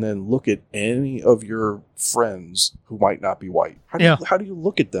him and then look at any of your friends who might not be white? How do you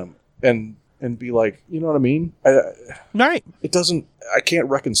look at them and be like, you know what I mean? Right. I can't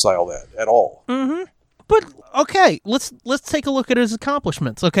reconcile that at all. Mm-hmm. But, okay, let's take a look at his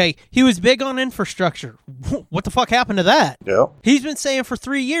accomplishments. Okay, he was big on infrastructure. What the fuck happened to that? Yeah. He's been saying for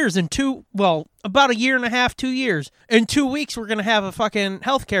 3 years about a year and a half, 2 years. In 2 weeks, we're going to have a fucking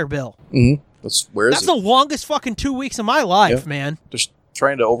healthcare bill. Mm-hmm. That's the longest fucking 2 weeks of my life, man. Just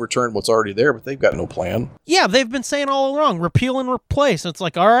trying to overturn what's already there, but they've got no plan. Yeah, they've been saying all along, repeal and replace. It's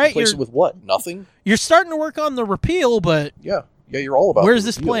like, all right. Replace it with what? Nothing? You're starting to work on the repeal, but... Yeah, you're all about where's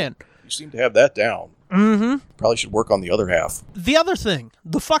this plan? You seem to have that down. Mm-hmm. Probably should work on the other half. The other thing,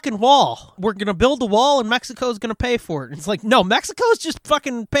 the fucking wall. We're going to build a wall and Mexico's going to pay for it. It's like, no, Mexico's just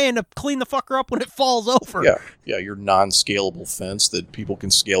fucking paying to clean the fucker up when it falls over. Yeah, your non-scalable fence that people can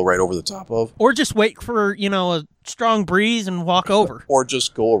scale right over the top of. Or just wait for, a strong breeze and walk over. Or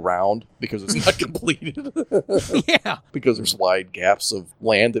just go around because it's not completed. Yeah. Because there's wide gaps of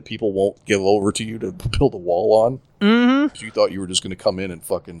land that people won't give over to you to build a wall on. Mm-hmm. So you thought you were just going to come in and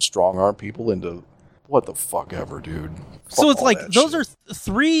fucking strong-arm people into... What the fuck ever, dude. So it's like, those are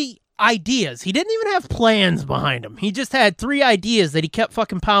 3 ideas. He didn't even have plans behind him. He just had 3 ideas that he kept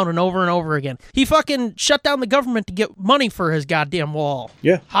fucking pounding over and over again. He fucking shut down the government to get money for his goddamn wall.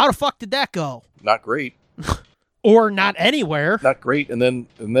 Yeah. How the fuck did that go? Not great. Or not anywhere. Not great. And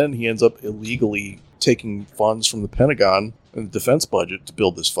then he ends up illegally taking funds from the Pentagon and the defense budget to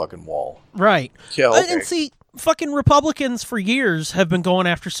build this fucking wall. Right. Yeah, okay. And see... Fucking Republicans for years have been going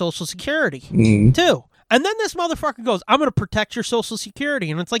after Social Security, too. And then this motherfucker goes, I'm going to protect your Social Security.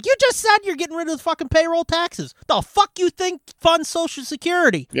 And it's like, you just said you're getting rid of the fucking payroll taxes. The fuck you think funds Social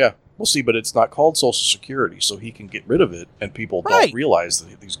Security? Yeah. We'll see, but it's not called Social Security, so he can get rid of it, and people don't realize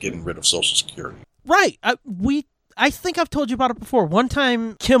that he's getting rid of Social Security. Right. I think I've told you about it before. One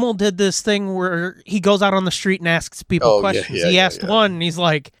time, Kimmel did this thing where he goes out on the street and asks people questions. He asked one, and he's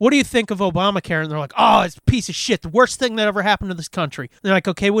like, what do you think of Obamacare? And they're like, oh, it's a piece of shit. The worst thing that ever happened to this country. And they're like,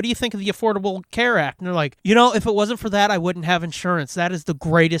 okay, what do you think of the Affordable Care Act? And they're like, if it wasn't for that, I wouldn't have insurance. That is the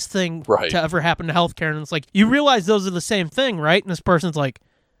greatest thing to ever happen to healthcare. And it's like, you realize those are the same thing, right? And this person's like,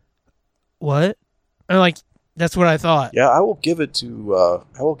 what? And I'm like, that's what I thought. Yeah, I will give it to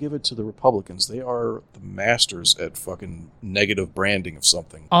the Republicans. They are the masters at fucking negative branding of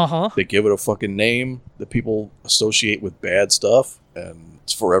something. Uh-huh. They give it a fucking name that people associate with bad stuff, and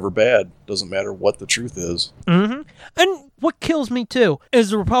it's forever bad. Doesn't matter what the truth is. Mm-hmm. And what kills me, too,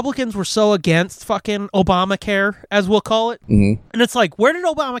 is the Republicans were so against fucking Obamacare, as we'll call it. Mm-hmm. And it's like, where did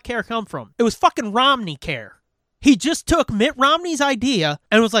Obamacare come from? It was fucking Romney care. He just took Mitt Romney's idea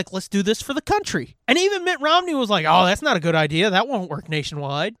and was like, let's do this for the country. And even Mitt Romney was like, oh, that's not a good idea. That won't work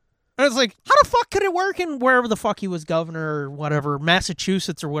nationwide. And it's like, how the fuck could it work in wherever the fuck he was governor or whatever,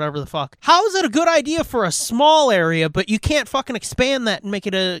 Massachusetts or whatever the fuck? How is it a good idea for a small area, but you can't fucking expand that and make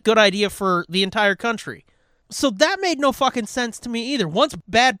it a good idea for the entire country? So that made no fucking sense to me either. Once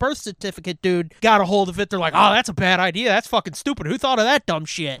Bad Birth Certificate dude got a hold of it, they're like, oh, that's a bad idea. That's fucking stupid. Who thought of that dumb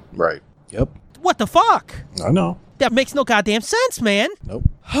shit? Right. Yep. What the fuck? I know. That makes no goddamn sense, man. Nope.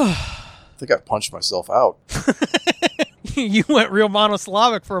 I think I punched myself out. You went real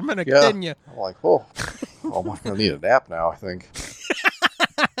monosyllabic for a minute, didn't you? I'm like, oh, I'm going to need a nap now, I think.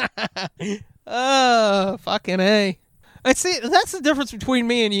 Oh, fucking A. I see, that's the difference between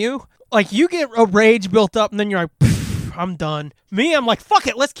me and you. Like, you get a rage built up, and then you're like, I'm done. Me, I'm like, fuck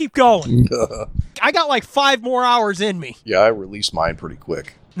it, let's keep going. I got like 5 more hours in me. Yeah, I release mine pretty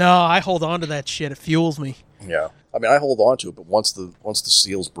quick. No, I hold on to that shit. It fuels me. Yeah. I mean, I hold on to it, but once the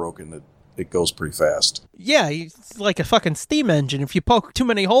seal's broken, it goes pretty fast. Yeah, it's like a fucking steam engine. If you poke too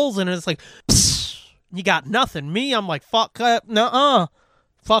many holes in it, it's like, psst, you got nothing. Me, I'm like, fuck up, nuh-uh.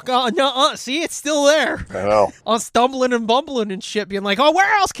 Fuck, nuh-uh. See, it's still there. I know. I'm stumbling and bumbling and shit, being like, oh,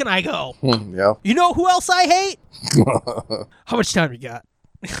 where else can I go? Yeah. You know who else I hate? How much time you got?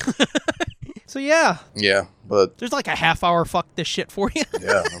 So, yeah. Yeah, but... There's like a half-hour fuck this shit for you.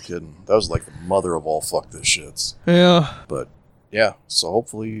 Yeah, no kidding. That was like the mother of all fuck this shits. Yeah. But, yeah, so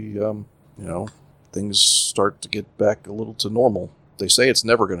hopefully, things start to get back a little to normal. They say it's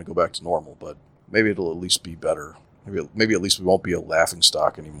never going to go back to normal, but maybe it'll at least be better. Maybe at least we won't be a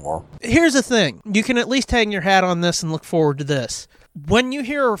laughingstock anymore. Here's the thing. You can at least hang your hat on this and look forward to this. when you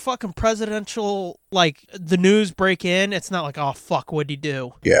hear a fucking presidential, like, the news break in, it's not like, oh, fuck, what'd he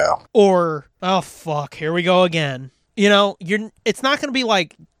do? Yeah. Or, oh, fuck, here we go again. You know, it's not going to be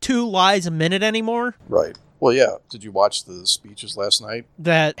like 2 lies a minute anymore. Right. Well, yeah. Did you watch the speeches last night?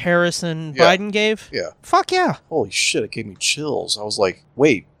 That Harris and Biden gave? Yeah. Fuck yeah. Holy shit, it gave me chills. I was like,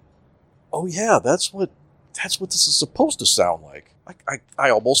 wait. Oh, yeah, that's what this is supposed to sound like. I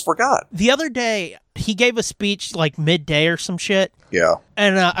almost forgot. The other day, he gave a speech like midday or some shit. Yeah.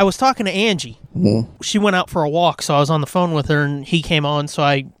 And I was talking to Angie. Mm-hmm. She went out for a walk, so I was on the phone with her, and he came on,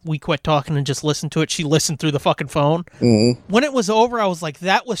 so we quit talking and just listened to it. She listened through the fucking phone. Mm-hmm. When it was over, I was like,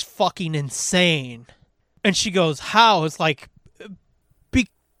 that was fucking insane. And she goes, how? It's like,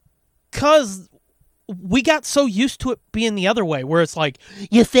 because we got so used to it being the other way, where it's like,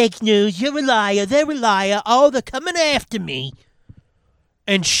 you're fake news, you're a liar, they're a liar, oh, they're coming after me.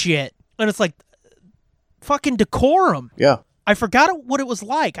 And shit. And it's like, fucking decorum. Yeah. I forgot what it was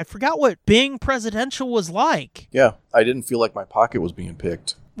like. I forgot what being presidential was like. Yeah. I didn't feel like my pocket was being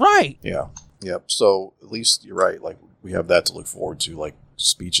picked. Right. Yeah. Yep. So at least you're right. Like, we have that to look forward to, like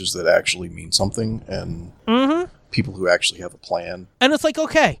speeches that actually mean something and people who actually have a plan. And it's like,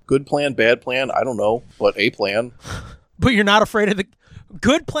 okay. Good plan, bad plan, I don't know, but a plan. But you're not afraid of the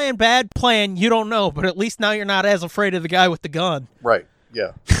good plan, bad plan, you don't know, but at least now you're not as afraid of the guy with the gun. Right.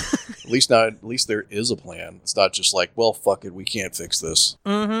 Yeah. At least there is a plan. It's not just like, well, fuck it, we can't fix this.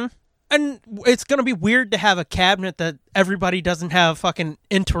 Mm-hmm. And it's going to be weird to have a cabinet that everybody doesn't have fucking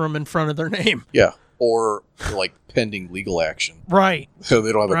interim in front of their name. Yeah. Or, like, pending legal action. Right. So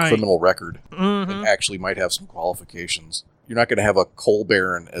they don't have a criminal record. Mm-hmm. And actually might have some qualifications. You're not going to have a coal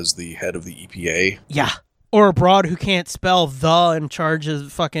baron as the head of the EPA. Yeah. Or a broad who can't spell the in charge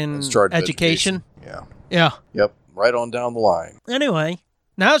of fucking education. Yeah. Yeah. Yep. Right on down the line. Anyway,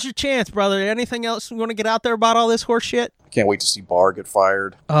 now's your chance, brother. Anything else you want to get out there about all this horse shit? Can't wait to see Barr get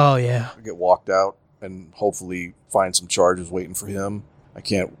fired. Oh, yeah. Get walked out and hopefully find some charges waiting for him. I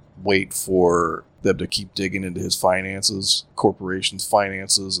can't wait for them to keep digging into his finances, corporation's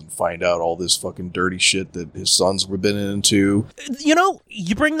finances, and find out all this fucking dirty shit that his sons were been into. You know,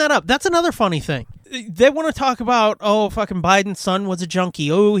 you bring that up. That's another funny thing. They want to talk about, oh, fucking Biden's son was a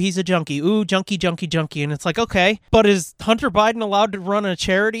junkie. Oh, he's a junkie. Ooh, junkie. And it's like, okay, but is Hunter Biden allowed to run a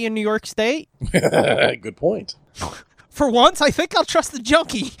charity in New York State? Good point. For once, I think I'll trust the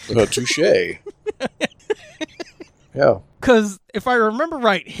junkie. Touche. Yeah. Because if I remember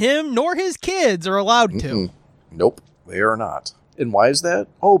right, him nor his kids are allowed to. Mm-mm. Nope, they are not. And why is that?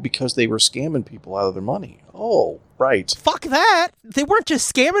 Oh, because they were scamming people out of their money. Oh, right. Fuck that. They weren't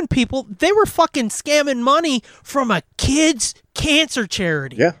just scamming people. They were fucking scamming money from a kid's cancer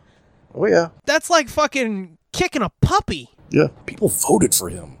charity. Yeah. Oh, yeah. That's like fucking kicking a puppy. Yeah. People voted for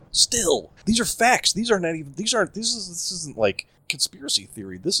him. Still. These are facts. This isn't like conspiracy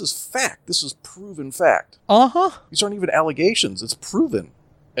theory. This is fact. This is proven fact. Uh-huh. These aren't even allegations. It's proven.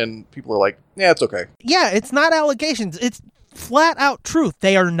 And people are like, yeah, it's okay. Yeah, it's not allegations. It's flat out truth.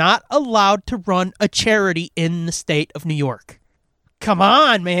 They are not allowed to run a charity in the state of New York. Come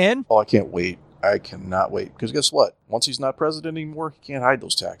on, man. Oh, I can't wait. I cannot wait. Because guess what? Once he's not president anymore, he can't hide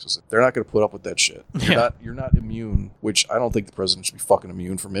those taxes. They're not going to put up with that shit. You're not immune, which I don't think the president should be fucking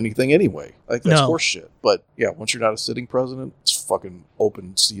immune from anything anyway. Like, that's horse shit. But yeah, once you're not a sitting president, it's fucking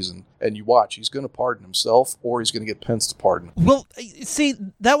open season. And you watch, he's going to pardon himself, or he's going to get Pence to pardon him. Well, see,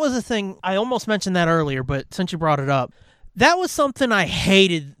 that was the thing. I almost mentioned that earlier, but since you brought it up, that was something I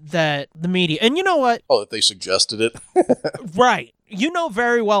hated that the media, and you know what? Oh, that they suggested it? Right. You know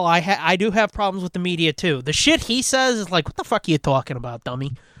very well I do have problems with the media, too. The shit he says is like, what the fuck are you talking about,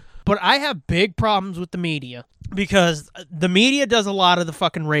 dummy? But I have big problems with the media because the media does a lot of the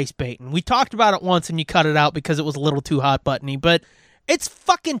fucking race baiting. We talked about it once and you cut it out because it was a little too hot buttony, but it's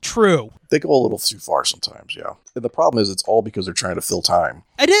fucking true. They go a little too far sometimes, yeah. And the problem is it's all because they're trying to fill time.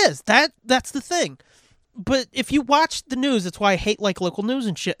 It is. That's the thing. But if you watch the news, that's why I hate like local news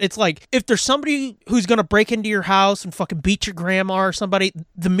and shit. It's like if there's somebody who's going to break into your house and fucking beat your grandma or somebody,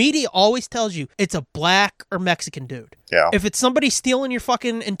 the media always tells you it's a black or Mexican dude. Yeah. If it's somebody stealing your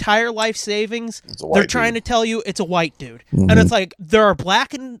fucking entire life savings, they're trying to tell you it's a white dude. Mm-hmm. And it's like there are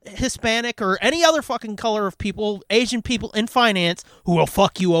black and Hispanic or any other fucking color of people, Asian people in finance who will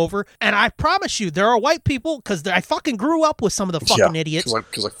fuck you over. And I promise you, there are white people because I fucking grew up with some of the fucking idiots.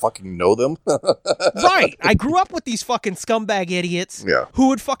 Because I fucking know them. Right. I grew up with these fucking scumbag idiots who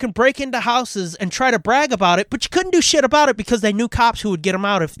would fucking break into houses and try to brag about it, but you couldn't do shit about it because they knew cops who would get them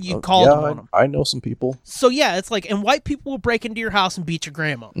out if you called them on them. I know some people. So yeah, it's like, and white people will break into your house and beat your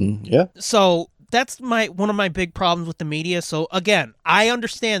grandma. Yeah. So that's one of my big problems with the media. So again, I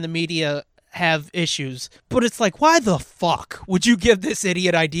understand the media have issues. But it's like, why the fuck would you give this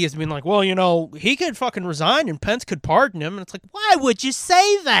idiot ideas being like, well, he could fucking resign and Pence could pardon him? And it's like, why would you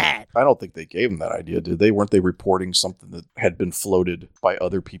say that? I don't think they gave him that idea, did they? Weren't they reporting something that had been floated by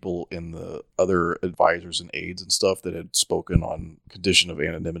other people in the other advisors and aides and stuff that had spoken on condition of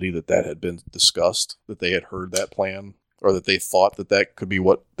anonymity, that had been discussed, that they had heard that plan? Or that they thought that could be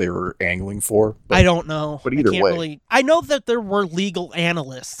what they were angling for. But, I don't know. But either way. I know that there were legal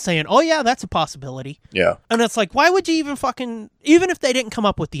analysts saying, oh yeah, that's a possibility. Yeah. And it's like, why would you even if they didn't come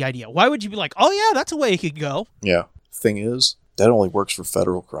up with the idea, why would you be like, oh yeah, that's a way it could go? Yeah. Thing is, that only works for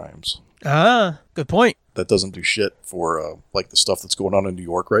federal crimes. Ah, good point. That doesn't do shit for, like, the stuff that's going on in New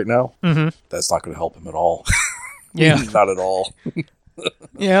York right now. Mm-hmm. That's not going to help him at all. Yeah. Not at all.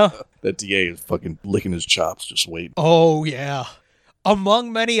 Yeah. That DA is fucking licking his chops, just wait. Oh, yeah.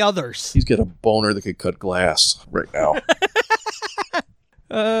 Among many others. He's got a boner that could cut glass right now.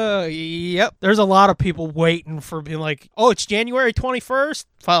 Yep. There's a lot of people waiting for being like, oh, it's January 21st?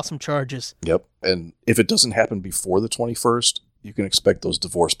 File some charges. Yep. And if it doesn't happen before the 21st, you can expect those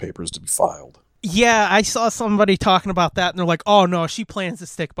divorce papers to be filed. Yeah, I saw somebody talking about that, and they're like, oh, no, she plans to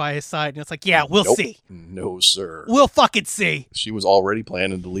stick by his side. And it's like, yeah, we'll see. No, sir. We'll fucking see. She was already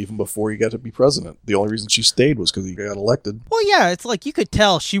planning to leave him before he got to be president. The only reason she stayed was because he got elected. Well, yeah, it's like you could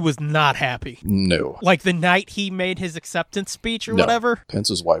tell she was not happy. No. Like the night he made his acceptance speech or whatever.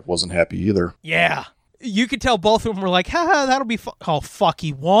 Pence's wife wasn't happy either. Yeah. You could tell both of them were like, haha, that'll be Oh, fuck,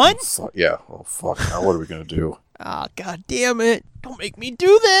 he won? Yeah. Oh, fuck. Now what are we going to do? Ah, God damn it. Don't make me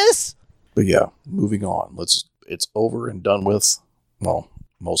do this. But yeah, moving on. It's over and done with. Well,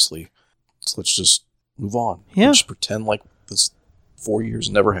 mostly. So let's just move on. Yeah. Just pretend like this 4 years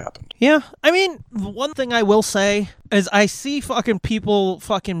never happened. Yeah. I mean, one thing I will say is I see fucking people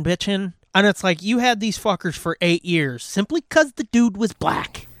fucking bitching, and it's like, you had these fuckers for 8 years simply because the dude was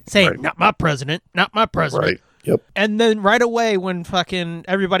black. Saying, right. Not my president, not my president. Right. Yep. And then right away when fucking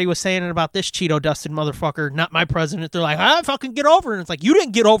everybody was saying it about this Cheeto-dusted motherfucker, not my president, they're like, fucking get over it. And it's like, you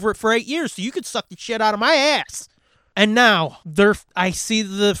didn't get over it for 8 years, so you could suck the shit out of my ass. And now, I see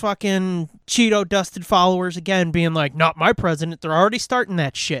the fucking Cheeto-dusted followers again being like, not my president. They're already starting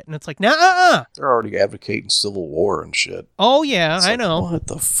that shit. And it's like, nah. They're already advocating civil war and shit. Oh, yeah, it's I like, know. What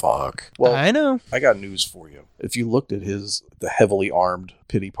the fuck? Well, I know. I got news for you. If you looked at the heavily armed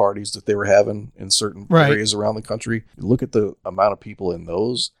pity parties that they were having in certain areas around the country, look at the amount of people in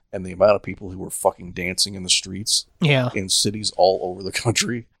those and the amount of people who were fucking dancing in the streets in cities all over the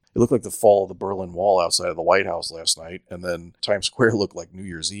country. It looked like the fall of the Berlin Wall outside of the White House last night, and then Times Square looked like New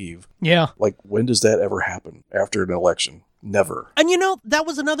Year's Eve. Yeah. Like, when does that ever happen after an election? Never. And that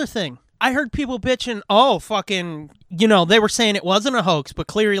was another thing. I heard people bitching, oh, fucking, they were saying it wasn't a hoax, but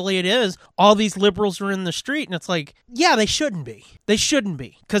clearly it is. All these liberals are in the street, and it's like, yeah, they shouldn't be. They shouldn't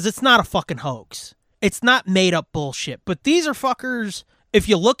be, because it's not a fucking hoax. It's not made-up bullshit. But these are fuckers, if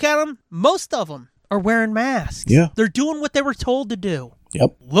you look at them, most of them are wearing masks. Yeah. They're doing what they were told to do.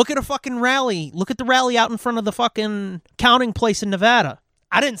 Yep. Look at a fucking rally. Look at the rally out in front of the fucking counting place in Nevada.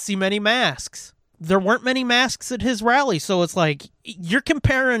 I didn't see many masks. There weren't many masks at his rally, so it's like, you're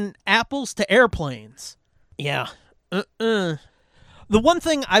comparing apples to airplanes. Yeah. The one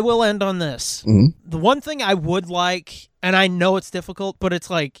thing I will end on this. Mm-hmm. The one thing I would like, and I know it's difficult, but it's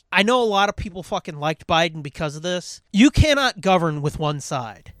like, I know a lot of people fucking liked Biden because of this. You cannot govern with one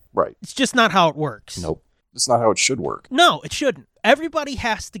side. Right. It's just not how it works. Nope. It's not how it should work. No, it shouldn't. Everybody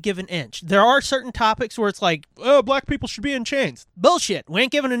has to give an inch. There are certain topics where it's like, oh, black people should be in chains. Bullshit. We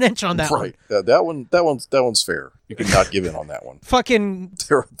ain't giving an inch on that one. Right. That one's fair. You can not give in on that one. Fucking.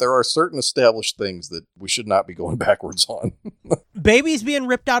 There are certain established things that we should not be going backwards on. Babies being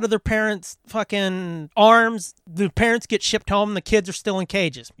ripped out of their parents' fucking arms. The parents get shipped home. The kids are still in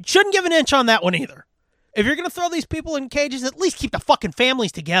cages. You shouldn't give an inch on that one either. If you're going to throw these people in cages, at least keep the fucking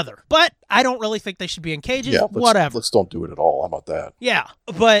families together. But I don't really think they should be in cages. Yeah, whatever. Let's don't do it at all. How about that? Yeah,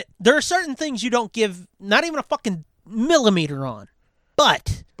 but there are certain things you don't give not even a fucking millimeter on.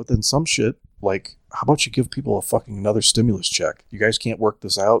 But then some shit, like, how about you give people a fucking another stimulus check? You guys can't work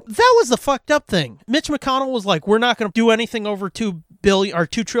this out? That was the fucked up thing. Mitch McConnell was like, we're not going to do anything over $2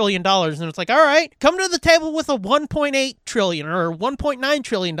 trillion. And it's like, all right, come to the table with a $1.8 trillion or $1.9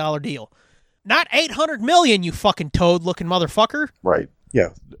 trillion deal. Not $800 million, you fucking toad-looking motherfucker. Right. Yeah.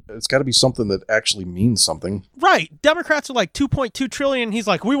 It's got to be something that actually means something. Right. Democrats are like $2.2 trillion. He's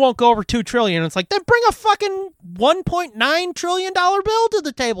like, we won't go over $2 trillion. It's like, then bring a fucking $1.9 trillion bill to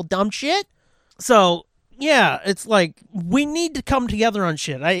the table, dumb shit. So Yeah, it's like, we need to come together on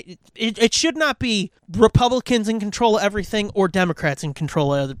shit. It should not be Republicans in control of everything or Democrats in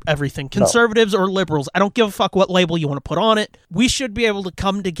control of everything. Conservatives or liberals. I don't give a fuck what label you want to put on it. We should be able to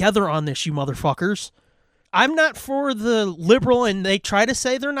come together on this, you motherfuckers. I'm not for the liberal, and they try to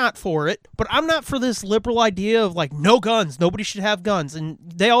say they're not for it, but I'm not for this liberal idea of, like, no guns, nobody should have guns. And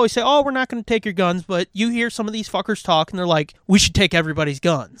they always say, oh, we're not going to take your guns, but you hear some of these fuckers talk, and they're like, we should take everybody's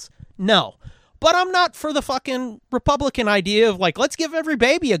guns. No. But I'm not for the fucking Republican idea of, like, let's give every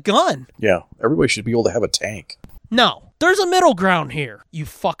baby a gun. Yeah, everybody should be able to have a tank. No. There's a middle ground here, you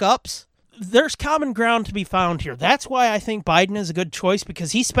fuck-ups. There's common ground to be found here. That's why I think Biden is a good choice,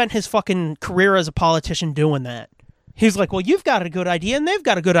 because he spent his fucking career as a politician doing that. He's like, well, you've got a good idea, and they've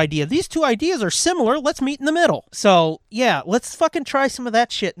got a good idea. These two ideas are similar. Let's meet in the middle. So, yeah, let's fucking try some of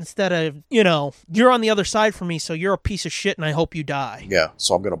that shit instead of, you're on the other side for me, so you're a piece of shit, and I hope you die. Yeah,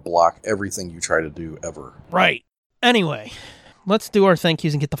 so I'm going to block everything you try to do ever. Right. Anyway, let's do our thank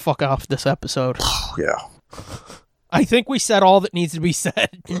yous and get the fuck off this episode. Yeah. I think we said all that needs to be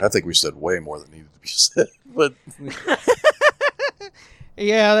said. I think we said way more than needed to be said, but...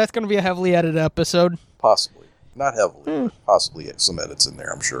 Yeah, that's going to be a heavily edited episode. Possibly. Not heavily, but possibly some edits in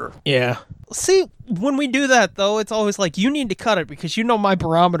there, I'm sure. Yeah. See, when we do that, though, it's always like, you need to cut it because you know my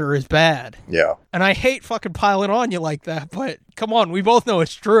barometer is bad. Yeah. And I hate fucking piling on you like that, but come on, we both know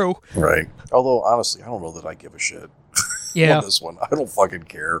it's true. Right. Although, honestly, I don't know that I give a shit. Yeah. On this one. I don't fucking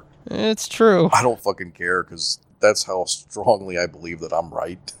care. It's true. I don't fucking care because that's how strongly I believe that I'm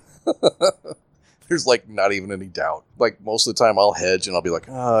right. There's, like, not even any doubt. Like, most of the time I'll hedge and I'll be like,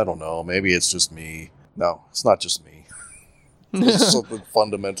 I don't know, maybe it's just me. No, it's not just me. There's something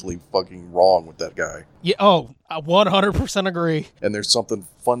fundamentally fucking wrong with that guy. Yeah. Oh, I 100% agree. And there's something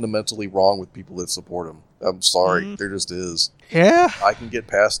fundamentally wrong with people that support him. I'm sorry. There just is. Yeah. I can get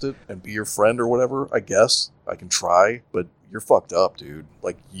past it and be your friend or whatever, I guess. I can try, but you're fucked up, dude.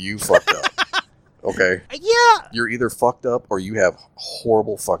 Like, you fucked up. Okay? Yeah. You're either fucked up or you have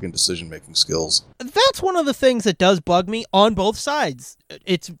horrible fucking decision-making skills. That's one of the things that does bug me on both sides.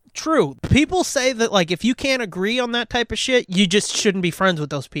 It's true. People say that, like, if you can't agree on that type of shit, you just shouldn't be friends with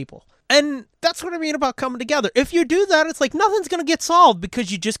those people. And that's what I mean about coming together. If you do that, it's like nothing's going to get solved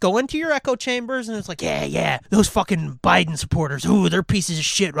because you just go into your echo chambers and it's like, yeah, those fucking Biden supporters, ooh, they're pieces of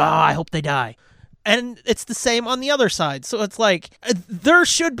shit. Oh, I hope they die. And it's the same on the other side. So it's like, there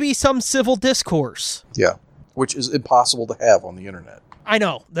should be some civil discourse. Yeah, which is impossible to have on the internet. I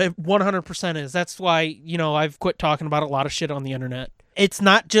know, that 100% is. That's why, I've quit talking about a lot of shit on the internet. It's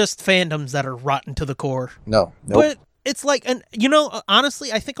not just fandoms that are rotten to the core. No. Nope. But it's like, and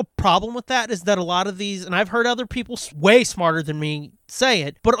honestly, I think a problem with that is that a lot of these, and I've heard other people way smarter than me say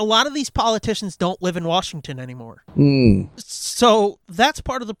it, but a lot of these politicians don't live in Washington anymore. So that's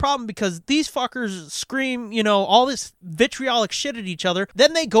part of the problem, because these fuckers scream, all this vitriolic shit at each other.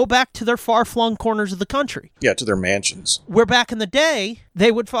 Then they go back to their far-flung corners of the country. Yeah, to their mansions. Where back in the day, they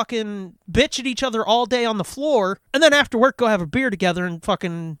would fucking bitch at each other all day on the floor, and then after work go have a beer together and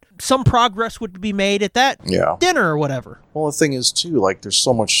fucking some progress would be made at that dinner or whatever. Well, the thing is, too, like, there's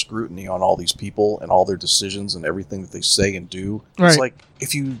so much scrutiny on all these people and all their decisions and everything that they say and do. Right. It's like,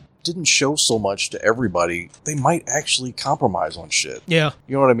 if you didn't show so much to everybody, they might actually compromise on shit. Yeah.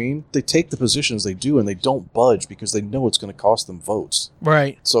 You know what I mean? They take the positions they do and they don't budge because they know it's going to cost them votes.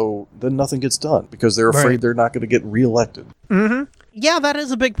 Right. So then nothing gets done because they're afraid they're not going to get reelected. Mm-hmm. Yeah, that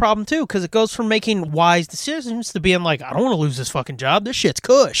is a big problem, too, because it goes from making wise decisions to being like, I don't want to lose this fucking job. This shit's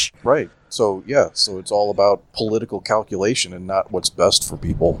cush. Right. So, yeah. So it's all about political calculation and not what's best for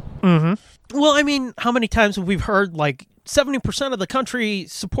people. Mm-hmm. Well, I mean, how many times have we heard, like, 70% of the country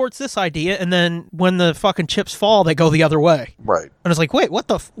supports this idea, and then when the fucking chips fall, they go the other way. Right. And it's like, wait, where'd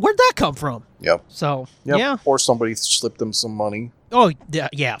that come from? Yep. So, yep. Yeah. Or somebody slipped them some money. Oh,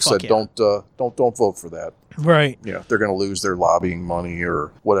 yeah. Said, don't vote for that. Right. You know, they're going to lose their lobbying money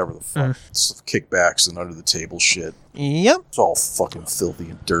or whatever the fuck. It's kickbacks and under the table shit. Yep. It's all fucking filthy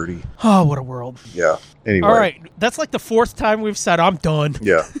and dirty. Oh, what a world. Yeah. Anyway. All right. That's like the fourth time we've said I'm done.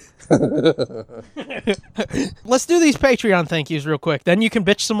 Yeah. Let's do these Patreon thank yous real quick. Then you can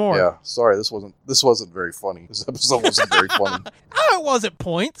bitch some more. Yeah. Sorry, this wasn't very funny. This episode wasn't very funny. Oh, it wasn't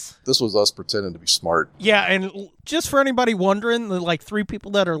points. This was us pretending to be smart. Yeah, and just for anybody wondering, the like 3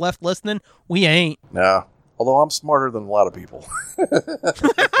 people that are left listening, we ain't. Nah. Although I'm smarter than a lot of people. The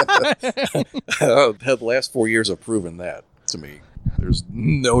last 4 years have proven that to me. There's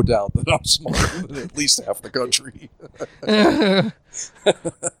no doubt that I'm smarter than at least half the country.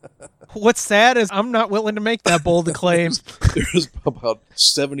 What's sad is I'm not willing to make that bold claim. There's about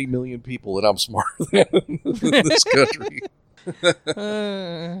 70 million people that I'm smarter than in this country.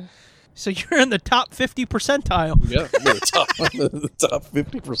 So you're in the top 50 percentile. Yeah, I'm in the top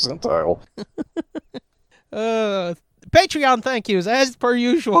 50 percentile. Patreon thank yous. As per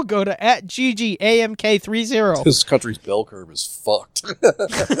usual, go to @GGAMK30. This country's bell curve is fucked.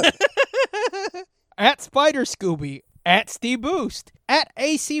 @Spider Scooby. @Steve Boost.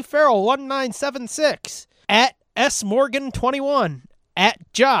 @AC Farrell1976. @SMorgan21.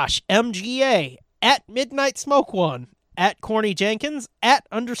 @Josh MGA. @Midnight Smoke One. @Corny Jenkins.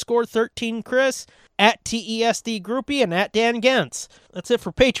 @_13 Chris. @TESD Groupie and @Dan Gentz. That's it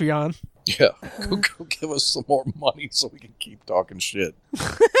for Patreon. Yeah, go give us some more money so we can keep talking shit.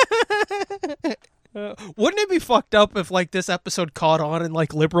 Wouldn't it be fucked up if like this episode caught on in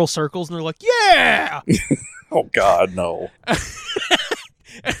like liberal circles and they're like, yeah! Oh God, no.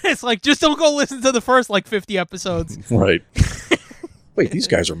 It's like, just don't go listen to the first like 50 episodes. Right. Wait, these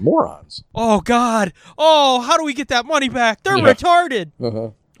guys are morons. Oh God. Oh, how do we get that money back? They're retarded. Uh-huh.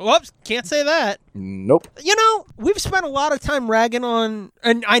 Whoops, can't say that. Nope. You know, we've spent a lot of time ragging on,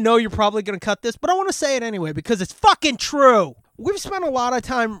 and I know you're probably going to cut this, but I want to say it anyway because it's fucking true. We've spent a lot of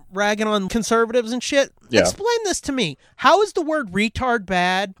time ragging on conservatives and shit. Yeah. Explain this to me. How is the word retard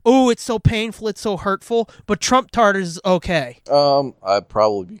bad? Oh, it's so painful, it's so hurtful, but Trump-tard is okay.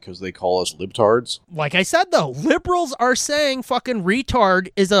 Probably because they call us libtards. Like I said, though, liberals are saying fucking retard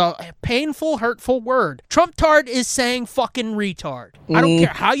is a painful, hurtful word. Trump-tard is saying fucking retard. I don't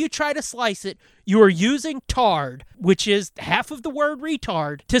care how you try to slice it. You are using tard, which is half of the word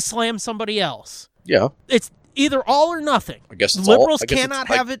retard, to slam somebody else. Yeah. It's either all or nothing. I guess it's liberals all. Cannot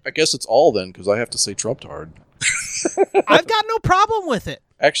have it. I guess it's all then, because I have to say Trump-tard. I've got no problem with it.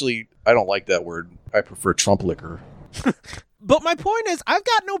 Actually, I don't like that word. I prefer Trump liquor. But my point is, I've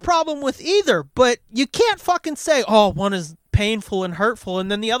got no problem with either, but you can't fucking say, oh, one is painful and hurtful, and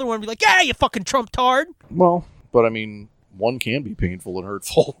then the other one be like, yeah, you fucking Trump-tard. Well, but I mean, one can be painful and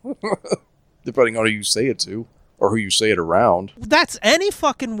hurtful, depending on who you say it to, or who you say it around. That's any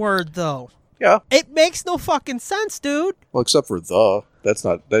fucking word, though. Yeah. It makes no fucking sense, dude. Well, except for the. That's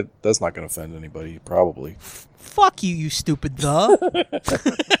not going to offend anybody, probably. Fuck you, you stupid the.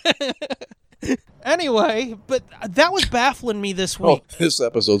 Anyway, but that was baffling me this week. Oh, this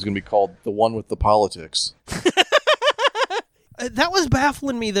episode's going to be called The One with the Politics. That was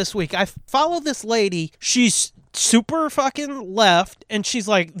baffling me this week. I follow this lady. She's super fucking left, and she's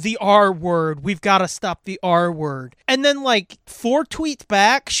like, the R word. We've got to stop the R word. And then, like, 4 tweets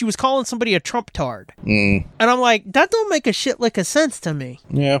back, she was calling somebody a Trump-tard. And I'm like, that don't make a shit lick of sense to me.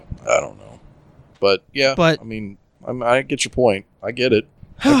 Yeah, I don't know. But, yeah, I mean, I get your point. I get it.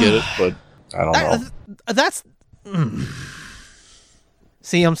 But I don't know. That's...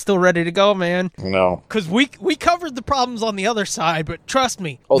 See, I'm still ready to go, man. No. Because we covered the problems on the other side, but trust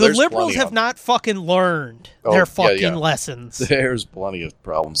me, the liberals have not fucking learned their fucking lessons. There's plenty of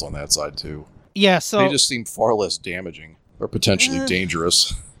problems on that side, too. Yeah, so... They just seem far less damaging or potentially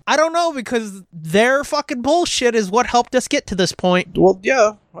dangerous. I don't know, because their fucking bullshit is what helped us get to this point. Well,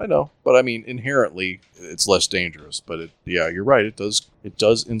 yeah, I know. But, I mean, inherently, it's less dangerous. But, yeah, you're right. It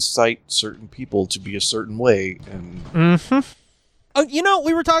does incite certain people to be a certain way. And Oh, you know,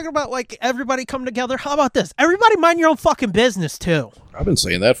 we were talking about, like, everybody come together. How about this? Everybody mind your own fucking business, too. I've been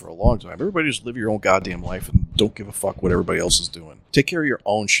saying that for a long time. Everybody just live your own goddamn life and don't give a fuck what everybody else is doing. Take care of your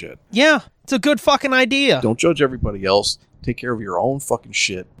own shit. Yeah, it's a good fucking idea. Don't judge everybody else. Take care of your own fucking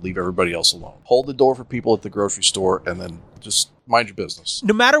shit. Leave everybody else alone. Hold the door for people at the grocery store and then just mind your business.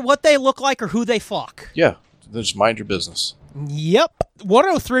 No matter what they look like or who they fuck. Yeah, then just mind your business. Yep.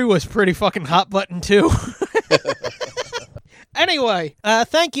 103 was pretty fucking hot button, too. Anyway,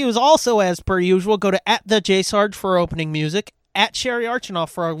 thank yous also, as per usual. Go to @TheJSarge for our opening music, @Sherry Archinoff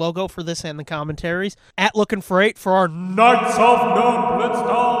for our logo for this and the commentaries, @Looking4 for our Knights of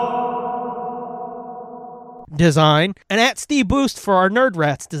Non-Blitztown design, and @Steve Boost for our Nerd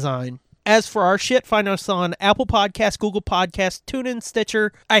Rats design. As for our shit, find us on Apple Podcasts, Google Podcasts, TuneIn,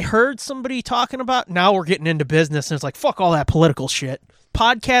 Stitcher. I heard somebody talking about, now we're getting into business, and it's like, fuck all that political shit.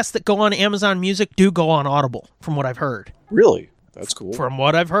 Podcasts that go on Amazon Music do go on Audible, from what I've heard. Really? That's cool. From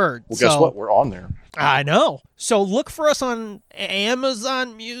what I've heard. Well, guess what? We're on there. I know. So look for us on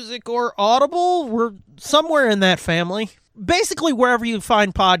Amazon Music or Audible. We're somewhere in that family. Basically, wherever you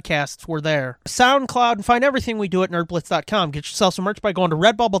find podcasts, we're there. SoundCloud, and find everything we do at nerdblitz.com. Get yourself some merch by going to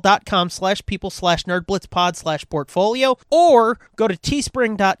redbubble.com/people/nerdblitzpod/portfolio, or go to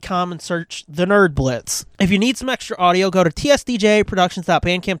teespring.com and search The Nerd Blitz. If you need some extra audio, go to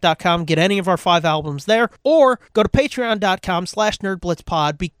tsdjproductions.bandcamp.com. Get any of our 5 albums there, or go to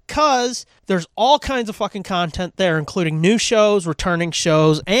patreon.com/nerdblitzpod, because there's all kinds of fucking content there, including new shows, returning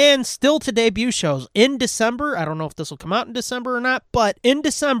shows, and still to debut shows. In December, I don't know if this will come out in December or not, but in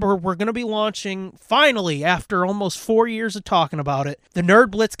December, we're going to be launching, finally, after almost 4 years of talking about it, the Nerd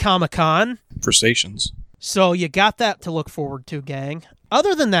Blitz Comic-Con. For stations. So you got that to look forward to, gang.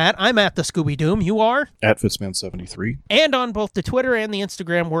 Other than that, I'm at the Scooby Doom. You are? At Fitzman73. And on both the Twitter and the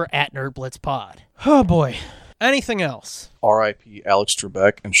Instagram, we're at Nerd Blitz Pod. Oh, boy. Anything else? R.I.P. Alex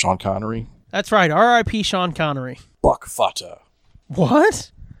Trebek and Sean Connery. That's right. R.I.P. Sean Connery. Buck Futta.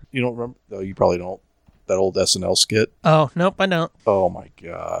 What? You don't remember? No, you probably don't. That old SNL skit. Oh, nope, I don't. Oh, my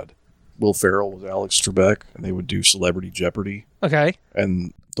God. Will Ferrell was Alex Trebek, and they would do Celebrity Jeopardy. Okay.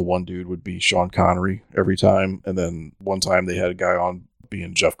 And the one dude would be Sean Connery every time. And then one time they had a guy on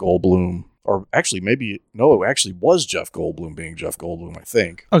being Jeff Goldblum. Or actually, it actually was Jeff Goldblum being Jeff Goldblum, I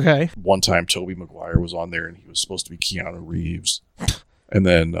think. Okay. One time Tobey Maguire was on there, and he was supposed to be Keanu Reeves. And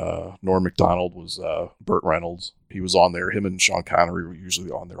then Norm Macdonald was Burt Reynolds. He was on there. Him and Sean Connery were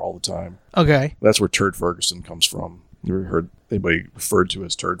usually on there all the time. Okay. That's where Turd Ferguson comes from. You ever heard anybody referred to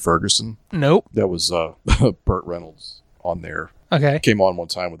as Turd Ferguson? Nope. That was Burt Reynolds on there. Okay. Came on one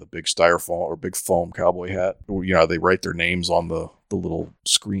time with a big styrofoam or big foam cowboy hat. You know, they write their names on the little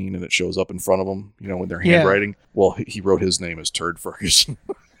screen and it shows up in front of them, you know, when they're handwriting. Well, he wrote his name as Turd Ferguson.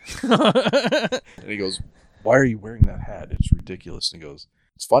 And he goes, "Why are you wearing that hat? It's ridiculous." And he goes,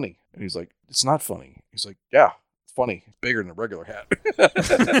 "It's funny." And he's like, "It's not funny." He's like, "Yeah, it's funny. It's bigger than a regular hat."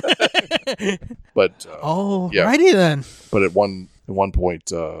 But yeah. Righty then. But at one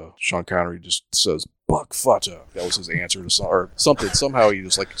point, Sean Connery just says Buck Futta. That was his answer to something. Somehow he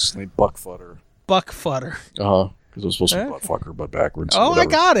just like his name Buck Futter. Buck Futter. Because it was supposed to be butt fucker, but backwards. Oh, I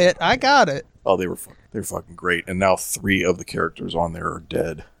got it. Oh, they were fucking great. And now 3 of the characters on there are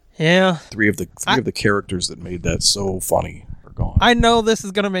dead. Yeah. 3 of the characters that made that so funny are gone. I know this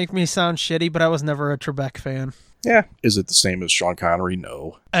is gonna make me sound shitty, but I was never a Trebek fan. Yeah. Is it the same as Sean Connery?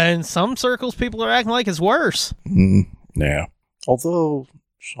 No. And some circles, people are acting like it's worse. Yeah. Although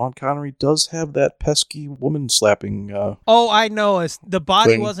Sean Connery does have that pesky woman slapping. Oh, I know. The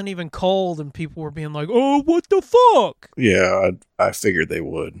body thing. wasn't even cold, and people were being like, "Oh, what the fuck?" Yeah, I figured they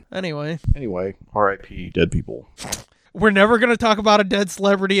would. Anyway, R.I.P. dead people. We're never going to talk about a dead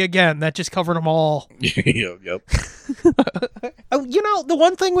celebrity again. That just covered them all. Yep. You know, the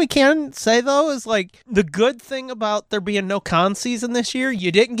one thing we can say, though, is like the good thing about there being no con season this year,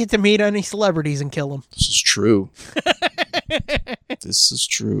 you didn't get to meet any celebrities and kill them. This is true. This is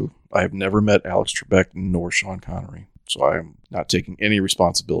true. I have never met Alex Trebek nor Sean Connery, so I am not taking any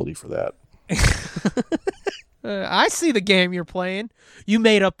responsibility for that. I see the game you're playing. You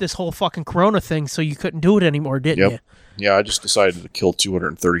made up this whole fucking Corona thing so you couldn't do it anymore, didn't you? Yeah, I just decided to kill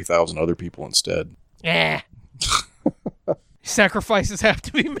 230,000 other people instead. Yeah. Sacrifices have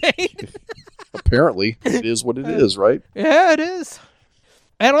to be made. Apparently, it is what it is, right? Yeah, it is.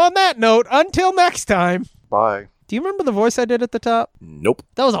 And on that note, until next time. Bye. Do you remember the voice I did at the top? Nope.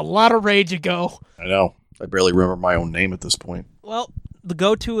 That was a lot of rage ago. I know. I barely remember my own name at this point. Well, the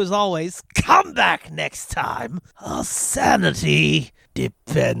go-to is always, come back next time. Our sanity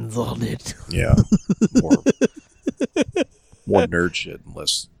depends on it. Yeah. More nerd shit and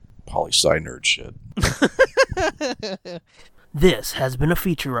less poli-sci nerd shit. This has been a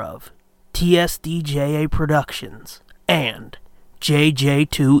feature of TSDJA Productions and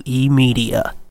JJ2E Media.